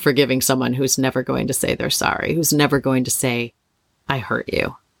power of forgiving someone who's never going to say they're sorry, who's never going to say, I hurt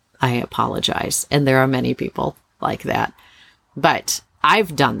you, I apologize. And there are many people like that. But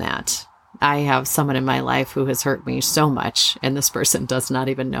I've done that. I have someone in my life who has hurt me so much, and this person does not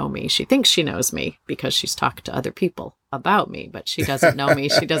even know me. She thinks she knows me because she's talked to other people about me, but she doesn't know me.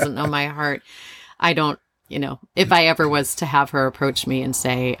 She doesn't know my heart. I don't, if I ever was to have her approach me and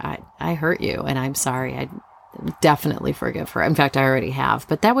say, I hurt you and I'm sorry, I'd definitely forgive her. In fact, I already have,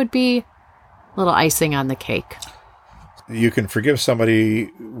 but that would be a little icing on the cake. You can forgive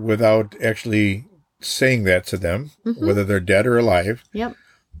somebody without actually saying that to them, whether they're dead or alive. Yep.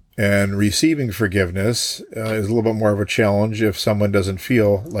 And receiving forgiveness is a little bit more of a challenge if someone doesn't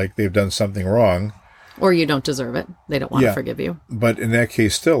feel like they've done something wrong. Or you don't deserve it. They don't want to forgive you. But in that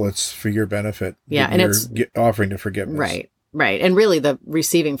case, still, it's for your benefit. Yeah, and you're it's offering to forgiveness. Right. And really, the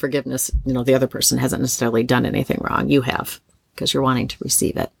receiving forgiveness, the other person hasn't necessarily done anything wrong. You have, because you're wanting to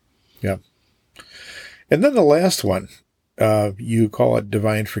receive it. Yeah. And then the last one, you call it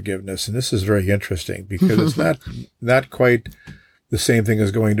divine forgiveness. And this is very interesting because it's not quite the same thing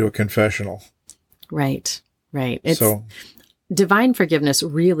as going to a confessional. Right. Divine forgiveness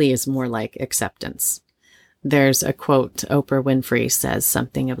really is more like acceptance. There's a quote, Oprah Winfrey says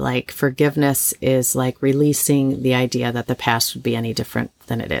something of like, forgiveness is like releasing the idea that the past would be any different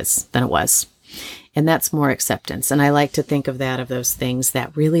than it was. And that's more acceptance. And I like to think of that, of those things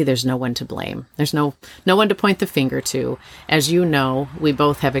that really there's no one to blame. There's no one to point the finger to. As you know, we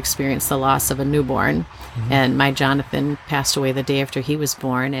both have experienced the loss of a newborn. And my Jonathan passed away the day after he was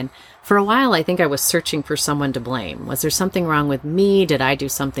born. And for a while, I think I was searching for someone to blame. Was there something wrong with me? Did I do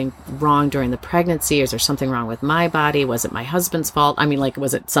something wrong during the pregnancy? Is there something wrong with my body? Was it my husband's fault? I mean,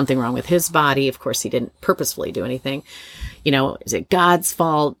 was it something wrong with his body? Of course, he didn't purposefully do anything. Is it God's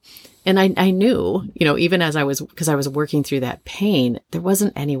fault? And I knew, even because I was working through that pain, there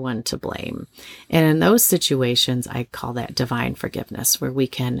wasn't anyone to blame. And in those situations, I call that divine forgiveness, where we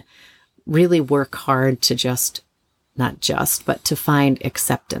can really work hard to but to find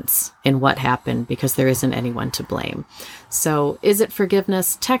acceptance in what happened, because there isn't anyone to blame. So is it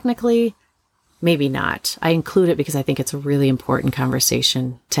forgiveness? Technically, maybe not. I include it because I think it's a really important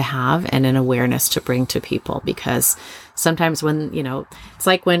conversation to have and an awareness to bring to people, because sometimes when, it's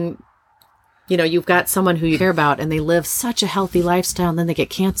like when, you've got someone who you care about and they live such a healthy lifestyle and then they get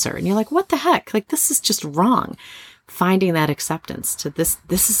cancer and you're like, what the heck? Like, this is just wrong. Finding that acceptance to this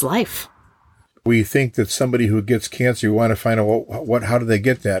is life. We think that somebody who gets cancer, you want to find out how did they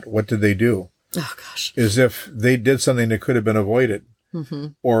get that? What did they do? Oh, gosh. As if they did something that could have been avoided.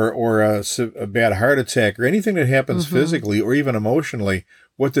 Or a bad heart attack or anything that happens physically or even emotionally.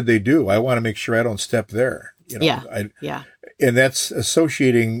 What did they do? I want to make sure I don't step there. And that's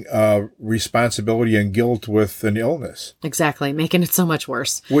associating responsibility and guilt with an illness. Exactly, making it so much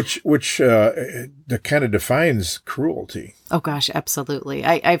worse. Which kind of defines cruelty. Oh gosh, absolutely.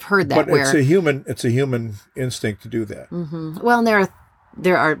 I've heard that. But it's a human instinct to do that. Well, and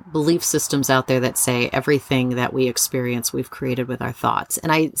there are belief systems out there that say everything that we experience, we've created with our thoughts.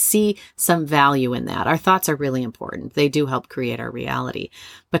 And I see some value in that. Our thoughts are really important. They do help create our reality.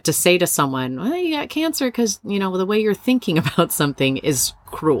 But to say to someone, well, you got cancer because, the way you're thinking about something is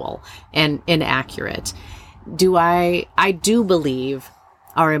cruel and inaccurate. I do believe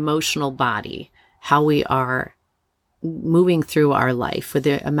our emotional body, how we are moving through our life with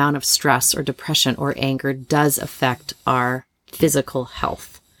the amount of stress or depression or anger, does affect our physical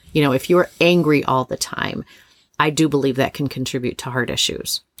health. If you're angry all the time, I do believe that can contribute to heart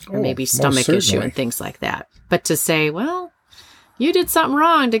issues or maybe stomach issue and things like that. But to say, well, you did something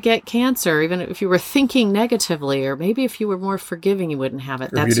wrong to get cancer, even if you were thinking negatively, or maybe if you were more forgiving, you wouldn't have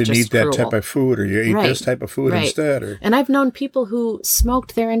it. Or if you didn't eat that type of food, or you ate this type of food instead. And I've known people who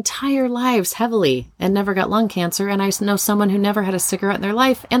smoked their entire lives heavily and never got lung cancer. And I know someone who never had a cigarette in their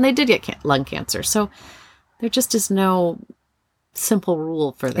life and they did get lung cancer. So there just is no simple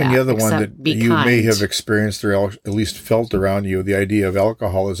rule for that. And the other one that you may have experienced or at least felt around you, the idea of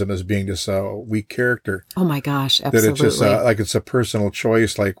alcoholism as being just a weak character. Oh my gosh, absolutely. That it's just it's a personal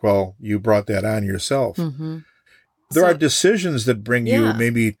choice, like, well, you brought that on yourself. There are decisions that bring you,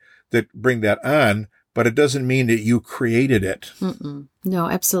 maybe that bring that on, but it doesn't mean that you created it. No,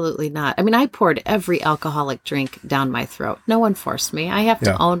 absolutely not. I mean, I poured every alcoholic drink down my throat. No one forced me. I have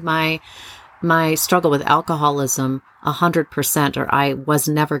to own my struggle with alcoholism 100%, or I was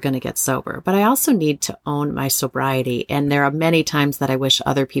never going to get sober. But I also need to own my sobriety. And there are many times that I wish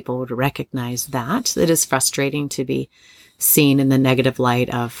other people would recognize that. It is frustrating to be seen in the negative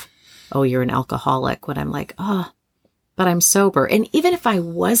light of, oh, you're an alcoholic, when I'm like, oh, but I'm sober. And even if I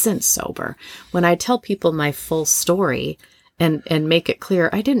wasn't sober, when I tell people my full story and make it clear,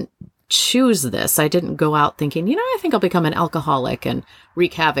 I didn't choose this. I didn't go out thinking, I think I'll become an alcoholic and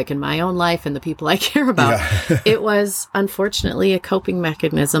wreak havoc in my own life and the people I care about. Yeah. It was unfortunately a coping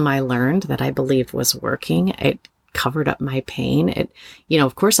mechanism I learned that I believed was working. It covered up my pain.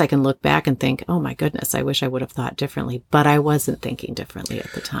 Of course I can look back and think, oh my goodness, I wish I would have thought differently, but I wasn't thinking differently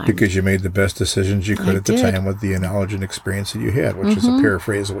at the time. Because you made the best decisions you could at the time with the knowledge and experience that you had, which is a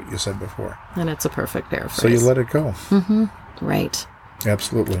paraphrase of what you said before. And it's a perfect paraphrase. So you let it go. Mm-hmm. Right.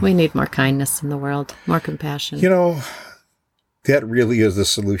 Absolutely. We need more kindness in the world, more compassion. That really is the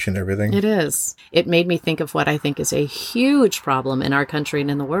solution to everything. It is. It made me think of what I think is a huge problem in our country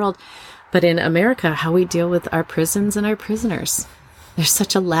and in the world, but in America, how we deal with our prisons and our prisoners. There's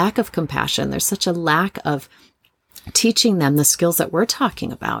such a lack of compassion. There's such a lack of teaching them the skills that we're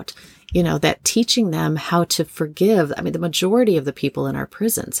talking about, that teaching them how to forgive. I mean, the majority of the people in our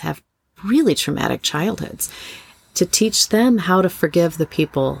prisons have really traumatic childhoods. To teach them how to forgive the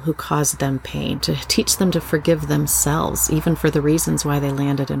people who caused them pain, to teach them to forgive themselves, even for the reasons why they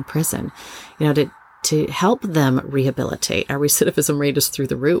landed in prison, to help them rehabilitate. Our recidivism rate is through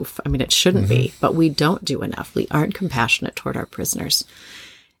the roof. I mean, it shouldn't be, but we don't do enough. We aren't compassionate toward our prisoners,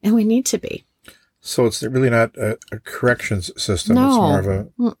 and we need to be. So it's really not a corrections system. No. It's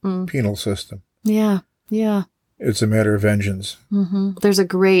more of a penal system. Yeah. It's a matter of vengeance. Mm-hmm. There's a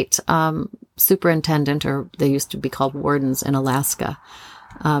great superintendent, or they used to be called wardens in Alaska,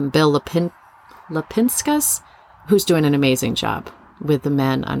 Bill Lipinskas, who's doing an amazing job with the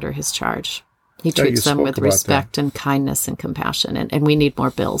men under his charge. He treats them with respect and kindness and compassion. And we need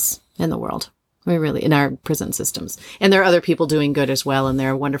more Bills in the world. We really, in our prison systems. And there are other people doing good as well. And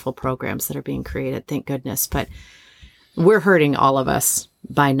there are wonderful programs that are being created, thank goodness. But we're hurting all of us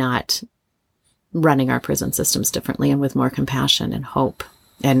by not running our prison systems differently and with more compassion and hope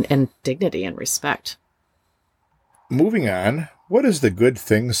and dignity and respect. Moving on, what is the Good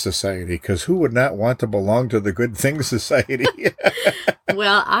Things Society? Because who would not want to belong to the Good Things Society?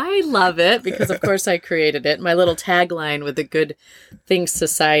 Well, I love it because, of course, I created it. My little tagline with the Good Things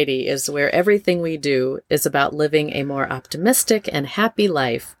Society is where everything we do is about living a more optimistic and happy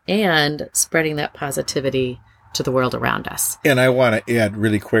life and spreading that positivity to the world around us. And I want to add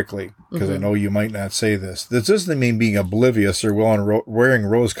really quickly, because I know you might not say this. This doesn't mean being oblivious or wearing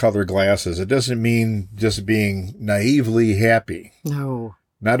rose-colored glasses. It doesn't mean just being naively happy. No.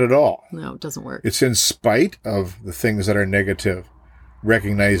 Not at all. No, it doesn't work. It's in spite of the things that are negative,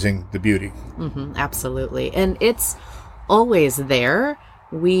 recognizing the beauty. Absolutely. And it's always there.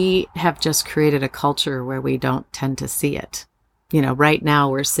 We have just created a culture where we don't tend to see it. Right now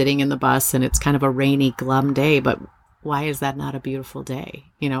we're sitting in the bus and it's kind of a rainy, glum day, but why is that not a beautiful day?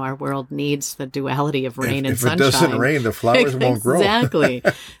 Our world needs the duality of rain and sunshine. If it doesn't rain, the flowers won't grow. Exactly.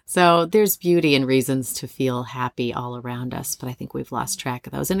 So there's beauty and reasons to feel happy all around us, but I think we've lost track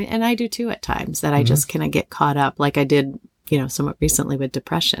of those. And I do too at times, that I just kind of get caught up like I did, somewhat recently with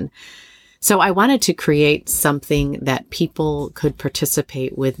depression. So I wanted to create something that people could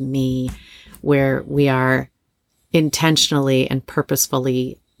participate with me, where we are intentionally and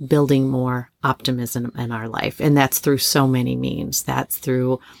purposefully building more optimism in our life. And that's through so many means. That's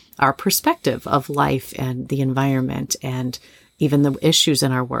through our perspective of life and the environment and even the issues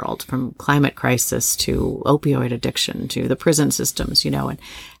in our world, from climate crisis to opioid addiction to the prison systems, and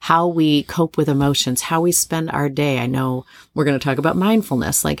how we cope with emotions, how we spend our day. I know we're going to talk about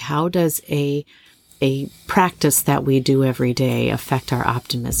mindfulness. Like, how does a practice that we do every day affect our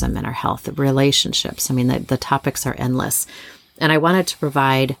optimism and our health, relationships? I mean, the topics are endless. And I wanted to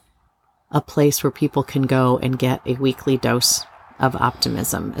provide a place where people can go and get a weekly dose of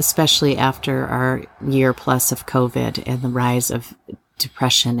optimism, especially after our year plus of COVID and the rise of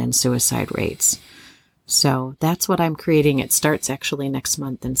depression and suicide rates. So that's what I'm creating. It starts actually next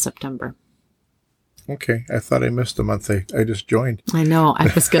month in September. Okay. I thought I missed a month. I just joined. I know.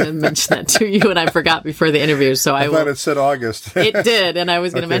 I was going to mention that to you, and I forgot before the interview. So I thought it said August. It did. And I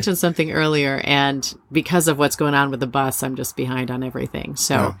was going to mention something earlier. And because of what's going on with the bus, I'm just behind on everything.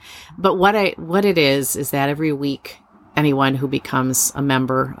 So, but what it is that every week, anyone who becomes a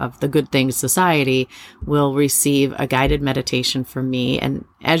member of the Good Things Society will receive a guided meditation from me. And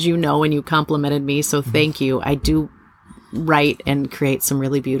as you know, and you complimented me, so thank you. I do write and create some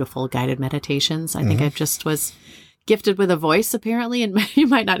really beautiful guided meditations. I think I just was gifted with a voice, apparently, and you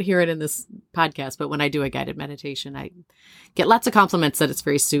might not hear it in this podcast, but when I do a guided meditation, I get lots of compliments that it's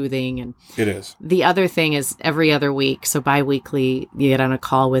very soothing. And it is. The other thing is every other week, so bi-weekly, you get on a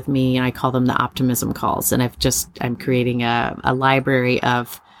call with me, and I call them the optimism calls. And I'm creating a library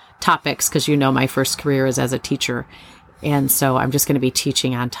of topics, because my first career is as a teacher. And so I'm just going to be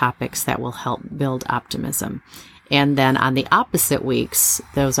teaching on topics that will help build optimism. And then on the opposite weeks,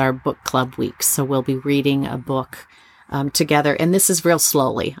 those are book club weeks. So we'll be reading a book together. And this is real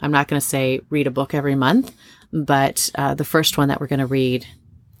slowly. I'm not going to say read a book every month, but the first one that we're going to read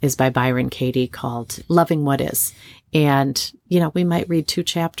is by Byron Katie called Loving What Is. And, we might read 2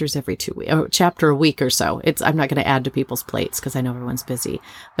 chapters every 2 weeks, or chapter a week or so. I'm not going to add to people's plates because I know everyone's busy.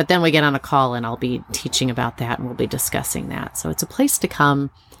 But then we get on a call and I'll be teaching about that and we'll be discussing that. So it's a place to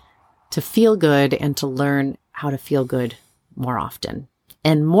come to feel good and to learn how to feel good more often.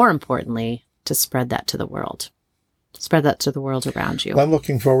 And more importantly, to spread that to the world. Spread that to the world around you. Well, I'm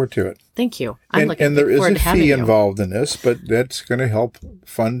looking forward to it. Thank you. And there is a fee involved in this, but that's going to help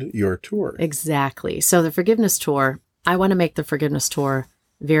fund your tour. Exactly. So the Forgiveness Tour, I want to make the Forgiveness Tour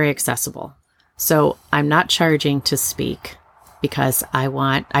very accessible. So I'm not charging to speak because I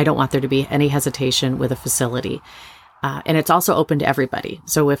don't want there to be any hesitation with a facility. And it's also open to everybody.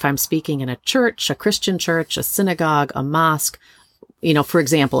 So if I'm speaking in a church, a Christian church, a synagogue, a mosque, for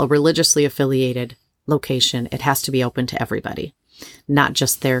example, a religiously affiliated location, it has to be open to everybody, not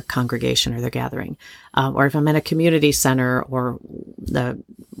just their congregation or their gathering. Or if I'm in a community center or the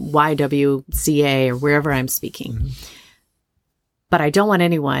YWCA or wherever I'm speaking. Mm-hmm. But I don't want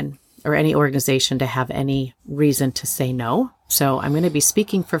anyone or any organization to have any reason to say no. So I'm going to be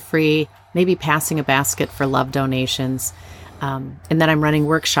speaking for free, maybe passing a basket for love donations. And then I'm running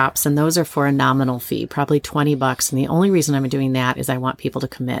workshops, and those are for a nominal fee, probably $20. And the only reason I'm doing that is I want people to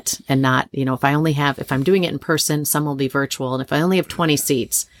commit and not, if I'm doing it in person, some will be virtual. And if I only have 20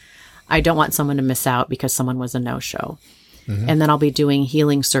 seats, I don't want someone to miss out because someone was a no-show. Mm-hmm. And then I'll be doing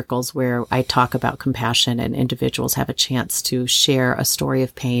healing circles where I talk about compassion and individuals have a chance to share a story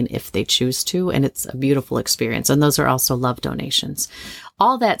of pain if they choose to. And it's a beautiful experience. And those are also love donations.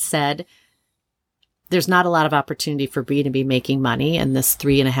 All that said, there's not a lot of opportunity for me to be making money in this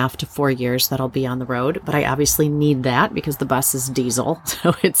 3.5 to 4 years that I'll be on the road. But I obviously need that because the bus is diesel.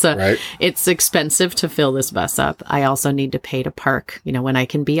 So it's expensive to fill this bus up. I also need to pay to park, when I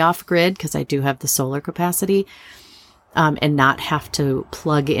can be off grid because I do have the solar capacity. And not have to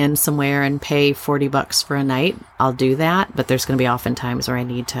plug in somewhere and pay $40 for a night, I'll do that. But there's going to be often times where I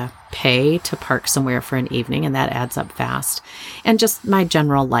need to pay to park somewhere for an evening, and that adds up fast. And just my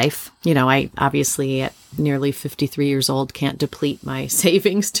general life, I obviously at nearly 53 years old can't deplete my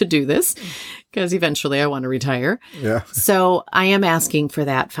savings to do this because eventually I want to retire. Yeah. So I am asking for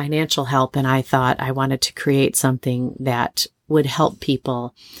that financial help, and I thought I wanted to create something that would help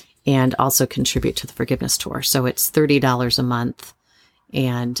people and also contribute to the Forgiveness Tour. So it's $30 a month.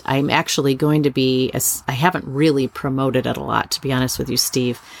 And I'm actually going to I haven't really promoted it a lot, to be honest with you,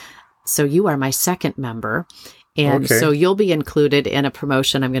 Steve. So you are my second member. And so you'll be included in a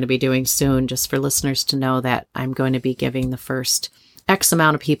promotion I'm going to be doing soon, just for listeners to know that I'm going to be giving the first X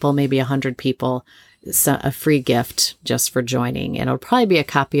amount of people, maybe 100 people, a free gift just for joining. And it'll probably be a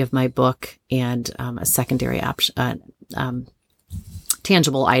copy of my book and a secondary option,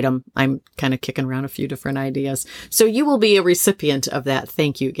 tangible item. I'm kind of kicking around a few different ideas. So you will be a recipient of that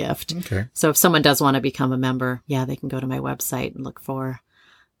thank you gift. Okay. So if someone does want to become a member, they can go to my website and look for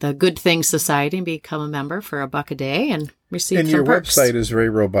the Good Things Society and become a member for $1 a day and receive some perks. And your website is very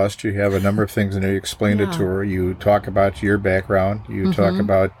robust. You have a number of things in there. You explain the tour. You talk about your background. You talk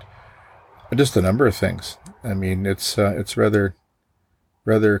about just a number of things. I mean, it's rather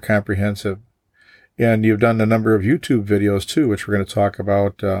comprehensive. And you've done a number of YouTube videos, too, which we're going to talk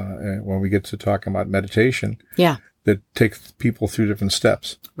about when we get to talking about meditation. Yeah. That take people through different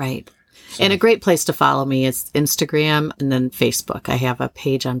steps. Right. So. And a great place to follow me is Instagram and then Facebook. I have a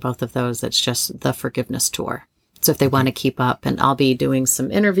page on both of those that's just the Forgiveness Tour. So if they want to keep up, and I'll be doing some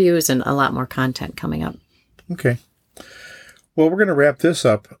interviews and a lot more content coming up. Okay. Well, we're going to wrap this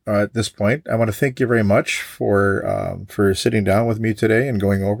up at this point. I want to thank you very much for sitting down with me today and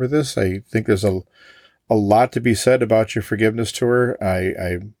going over this. I think there's a lot to be said about your Forgiveness Tour.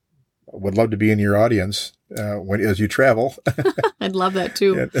 I would love to be in your audience as you travel. I'd love that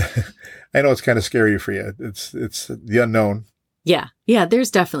too. I know it's kind of scary for you. It's the unknown. Yeah. Yeah. There's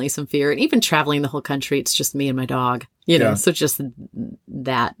definitely some fear. And even traveling the whole country, it's just me and my dog, so just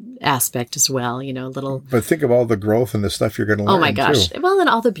that aspect as well, But think of all the growth and the stuff you're going to learn. Oh my gosh. Too. Well, and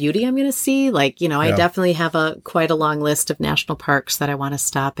all the beauty I'm going to see. I definitely have quite a long list of national parks that I want to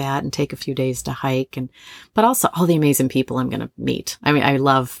stop at and take a few days to hike. But also all the amazing people I'm going to meet. I mean, I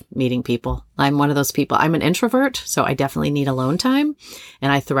love meeting people. I'm one of those people. I'm an introvert, so I definitely need alone time,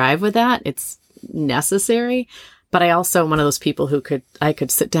 and I thrive with that. It's necessary. But I also am one of those people I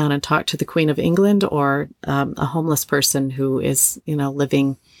could sit down and talk to the Queen of England or a homeless person who is,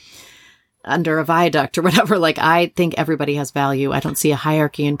 living under a viaduct or whatever. I think everybody has value. I don't see a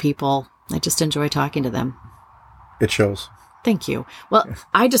hierarchy in people. I just enjoy talking to them. It shows. Thank you. Well,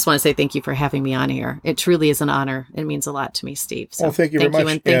 I just want to say thank you for having me on here. It truly is an honor. It means a lot to me, Steve. So Well, thank you very much.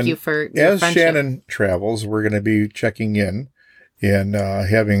 And thank you for your as friendship. Shannon travels, we're going to be checking in and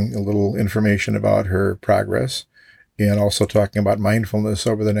having a little information about her progress and also talking about mindfulness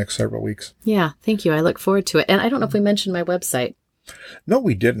over the next several weeks. Yeah, thank you. I look forward to it. And I don't know if we mentioned my website. No,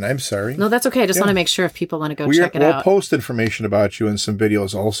 we didn't. I'm sorry. No, that's okay. I just want to make sure if people want to go check it We'll out. post information about you and some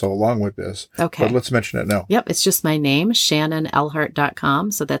videos also along with this. Okay. But let's mention it now. Yep, it's just my name,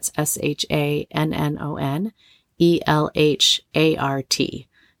 ShannonElhart.com. So that's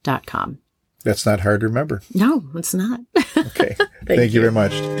ShannonElhart.com. That's not hard to remember. No, it's not. Okay. Thank you very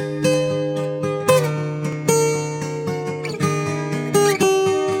much.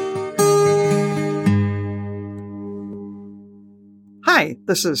 Hi,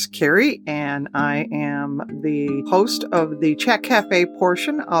 this is Carrie, and I am the host of the Chat Cafe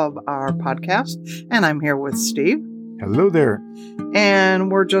portion of our podcast, and I'm here with Steve. Hello there.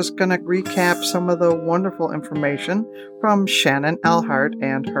 And we're just going to recap some of the wonderful information from Shannon Elhart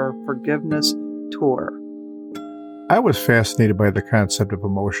and her forgiveness tour. I was fascinated by the concept of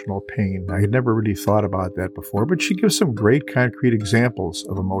emotional pain. I had never really thought about that before, but she gives some great concrete examples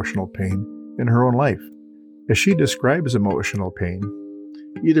of emotional pain in her own life. As she describes emotional pain,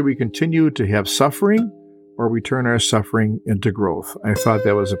 either we continue to have suffering or we turn our suffering into growth. I thought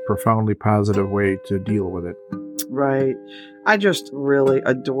that was a profoundly positive way to deal with it. Right. I just really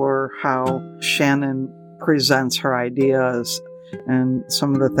adore how Shannon presents her ideas and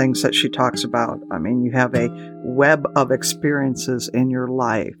some of the things that she talks about. I mean, you have a web of experiences in your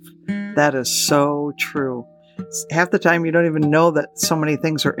life. That is so true. Half the time, you don't even know that so many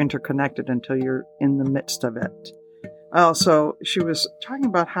things are interconnected until you're in the midst of it. Also, she was talking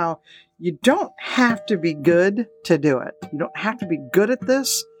about how you don't have to be good to do it. You don't have to be good at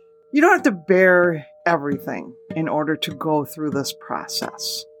this. You don't have to bear everything in order to go through this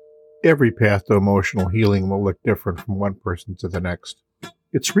process. Every path to emotional healing will look different from one person to the next.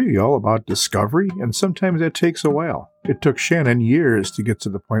 It's really all about discovery, and sometimes it takes a while. It took Shannon years to get to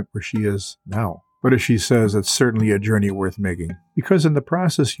the point where she is now. But as she says, it's certainly a journey worth making, because in the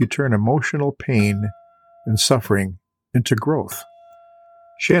process you turn emotional pain and suffering into growth.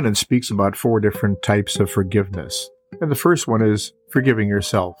 Shannon speaks about 4 different types of forgiveness, and the first one is forgiving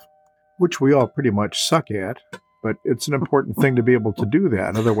yourself, which we all pretty much suck at, but it's an important thing to be able to do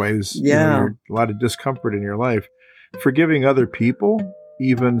that. Otherwise, you're a lot of discomfort in your life. Forgiving other people,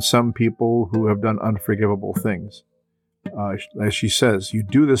 even some people who have done unforgivable things. As she says, you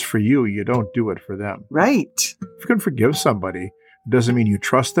do this for you, you don't do it for them. Right. If you can forgive somebody, it doesn't mean you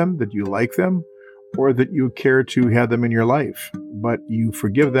trust them, that you like them, or that you care to have them in your life. But you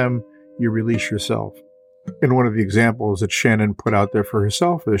forgive them, you release yourself. And one of the examples that Shannon put out there for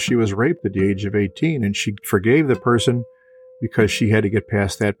herself is she was raped at the age of 18, and she forgave the person because she had to get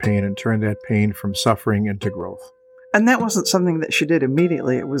past that pain and turn that pain from suffering into growth. And that wasn't something that she did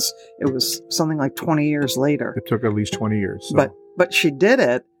immediately. It was something like 20 years later. It took at least 20 years. So. But she did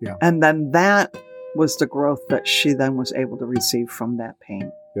it. Yeah. And then that was the growth that she then was able to receive from that pain.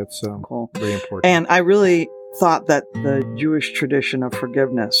 That's cool. Very important. And I really thought that the Jewish tradition of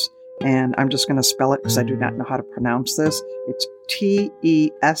forgiveness, and I'm just going to spell it because I do not know how to pronounce this. It's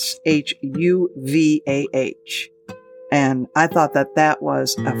T-E-S-H-U-V-A-H. And I thought that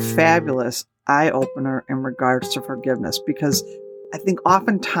was a fabulous eye-opener in regards to forgiveness, because I think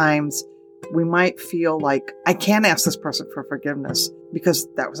oftentimes we might feel like, I can't ask this person for forgiveness because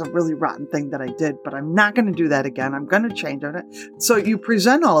that was a really rotten thing that I did, but I'm not going to do that again. I'm going to change on it. So you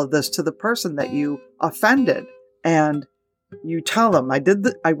present all of this to the person that you offended, and you tell them, I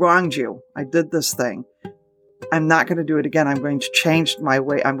wronged you. I did this thing. I'm not going to do it again. I'm going to change my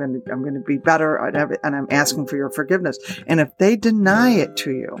way. I'm going to be better at everything, and I'm asking for your forgiveness. And if they deny it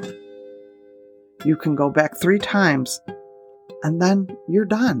to you, you can go back 3 times, and then you're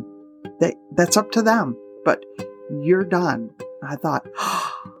done. That's up to them, but you're done. I thought,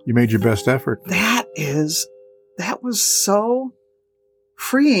 you made your best effort. That was so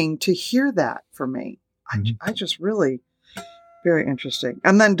freeing to hear that for me. I just really, very interesting.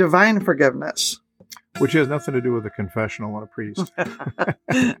 And then divine forgiveness. Which has nothing to do with a confessional and a priest.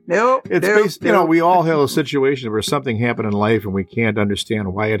 Nope. It's based, we all have a situation where something happened in life and we can't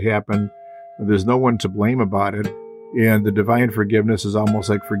understand why it happened. There's no one to blame about it. And the divine forgiveness is almost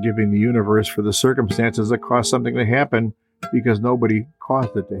like forgiving the universe for the circumstances that caused something to happen because nobody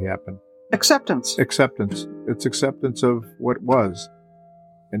caused it to happen. Acceptance. It's acceptance of what was.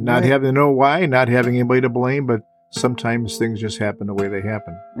 And not having to know why, not having anybody to blame, but sometimes things just happen the way they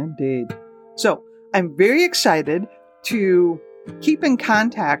happen. Indeed. So I'm very excited to keep in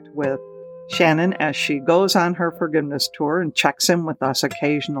contact with Shannon as she goes on her forgiveness tour and checks in with us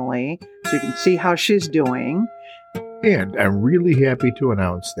occasionally so you can see how she's doing. And I'm really happy to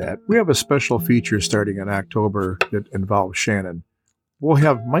announce that we have a special feature starting in October that involves Shannon. We'll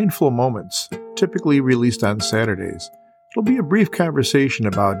have Mindful Moments, typically released on Saturdays. It'll be a brief conversation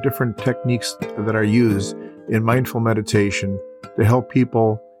about different techniques that are used in mindful meditation to help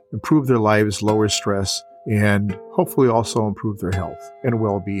people improve their lives, lower stress, and hopefully also improve their health and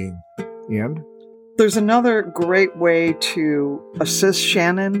well-being. And there's another great way to assist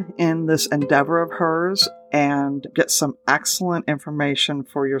Shannon in this endeavor of hers and get some excellent information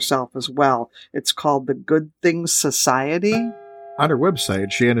for yourself as well. It's called the Good Things Society. On her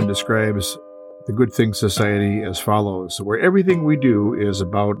website, Shannon describes the Good Things Society as follows, where everything we do is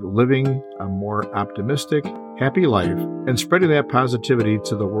about living a more optimistic, happy life and spreading that positivity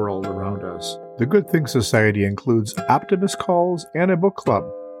to the world around us. The Good Things Society includes optimist calls and a book club.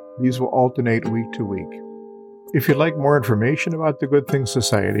 These will alternate week to week. If you'd like more information about the Good Things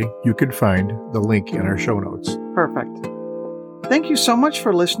Society, you can find the link in our show notes. Perfect. Thank you so much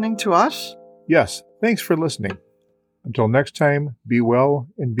for listening to us. Yes, thanks for listening. Until next time, be well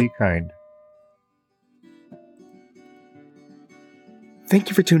and be kind. Thank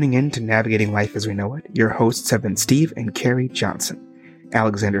you for tuning in to Navigating Life as We Know It. Your hosts have been Steve and Carrie Johnson.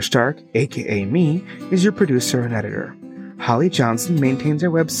 Alexander Stark, aka me, is your producer and editor. Holly Johnson maintains our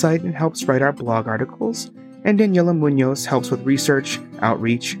website and helps write our blog articles, and Daniela Munoz helps with research,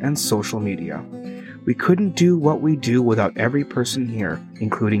 outreach, and social media. We couldn't do what we do without every person here,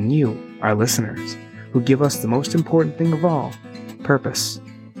 including you, our listeners, who give us the most important thing of all, purpose.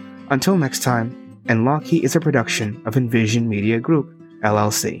 Until next time, Enlockey is a production of Envision Media Group,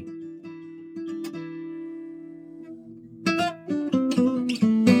 LLC.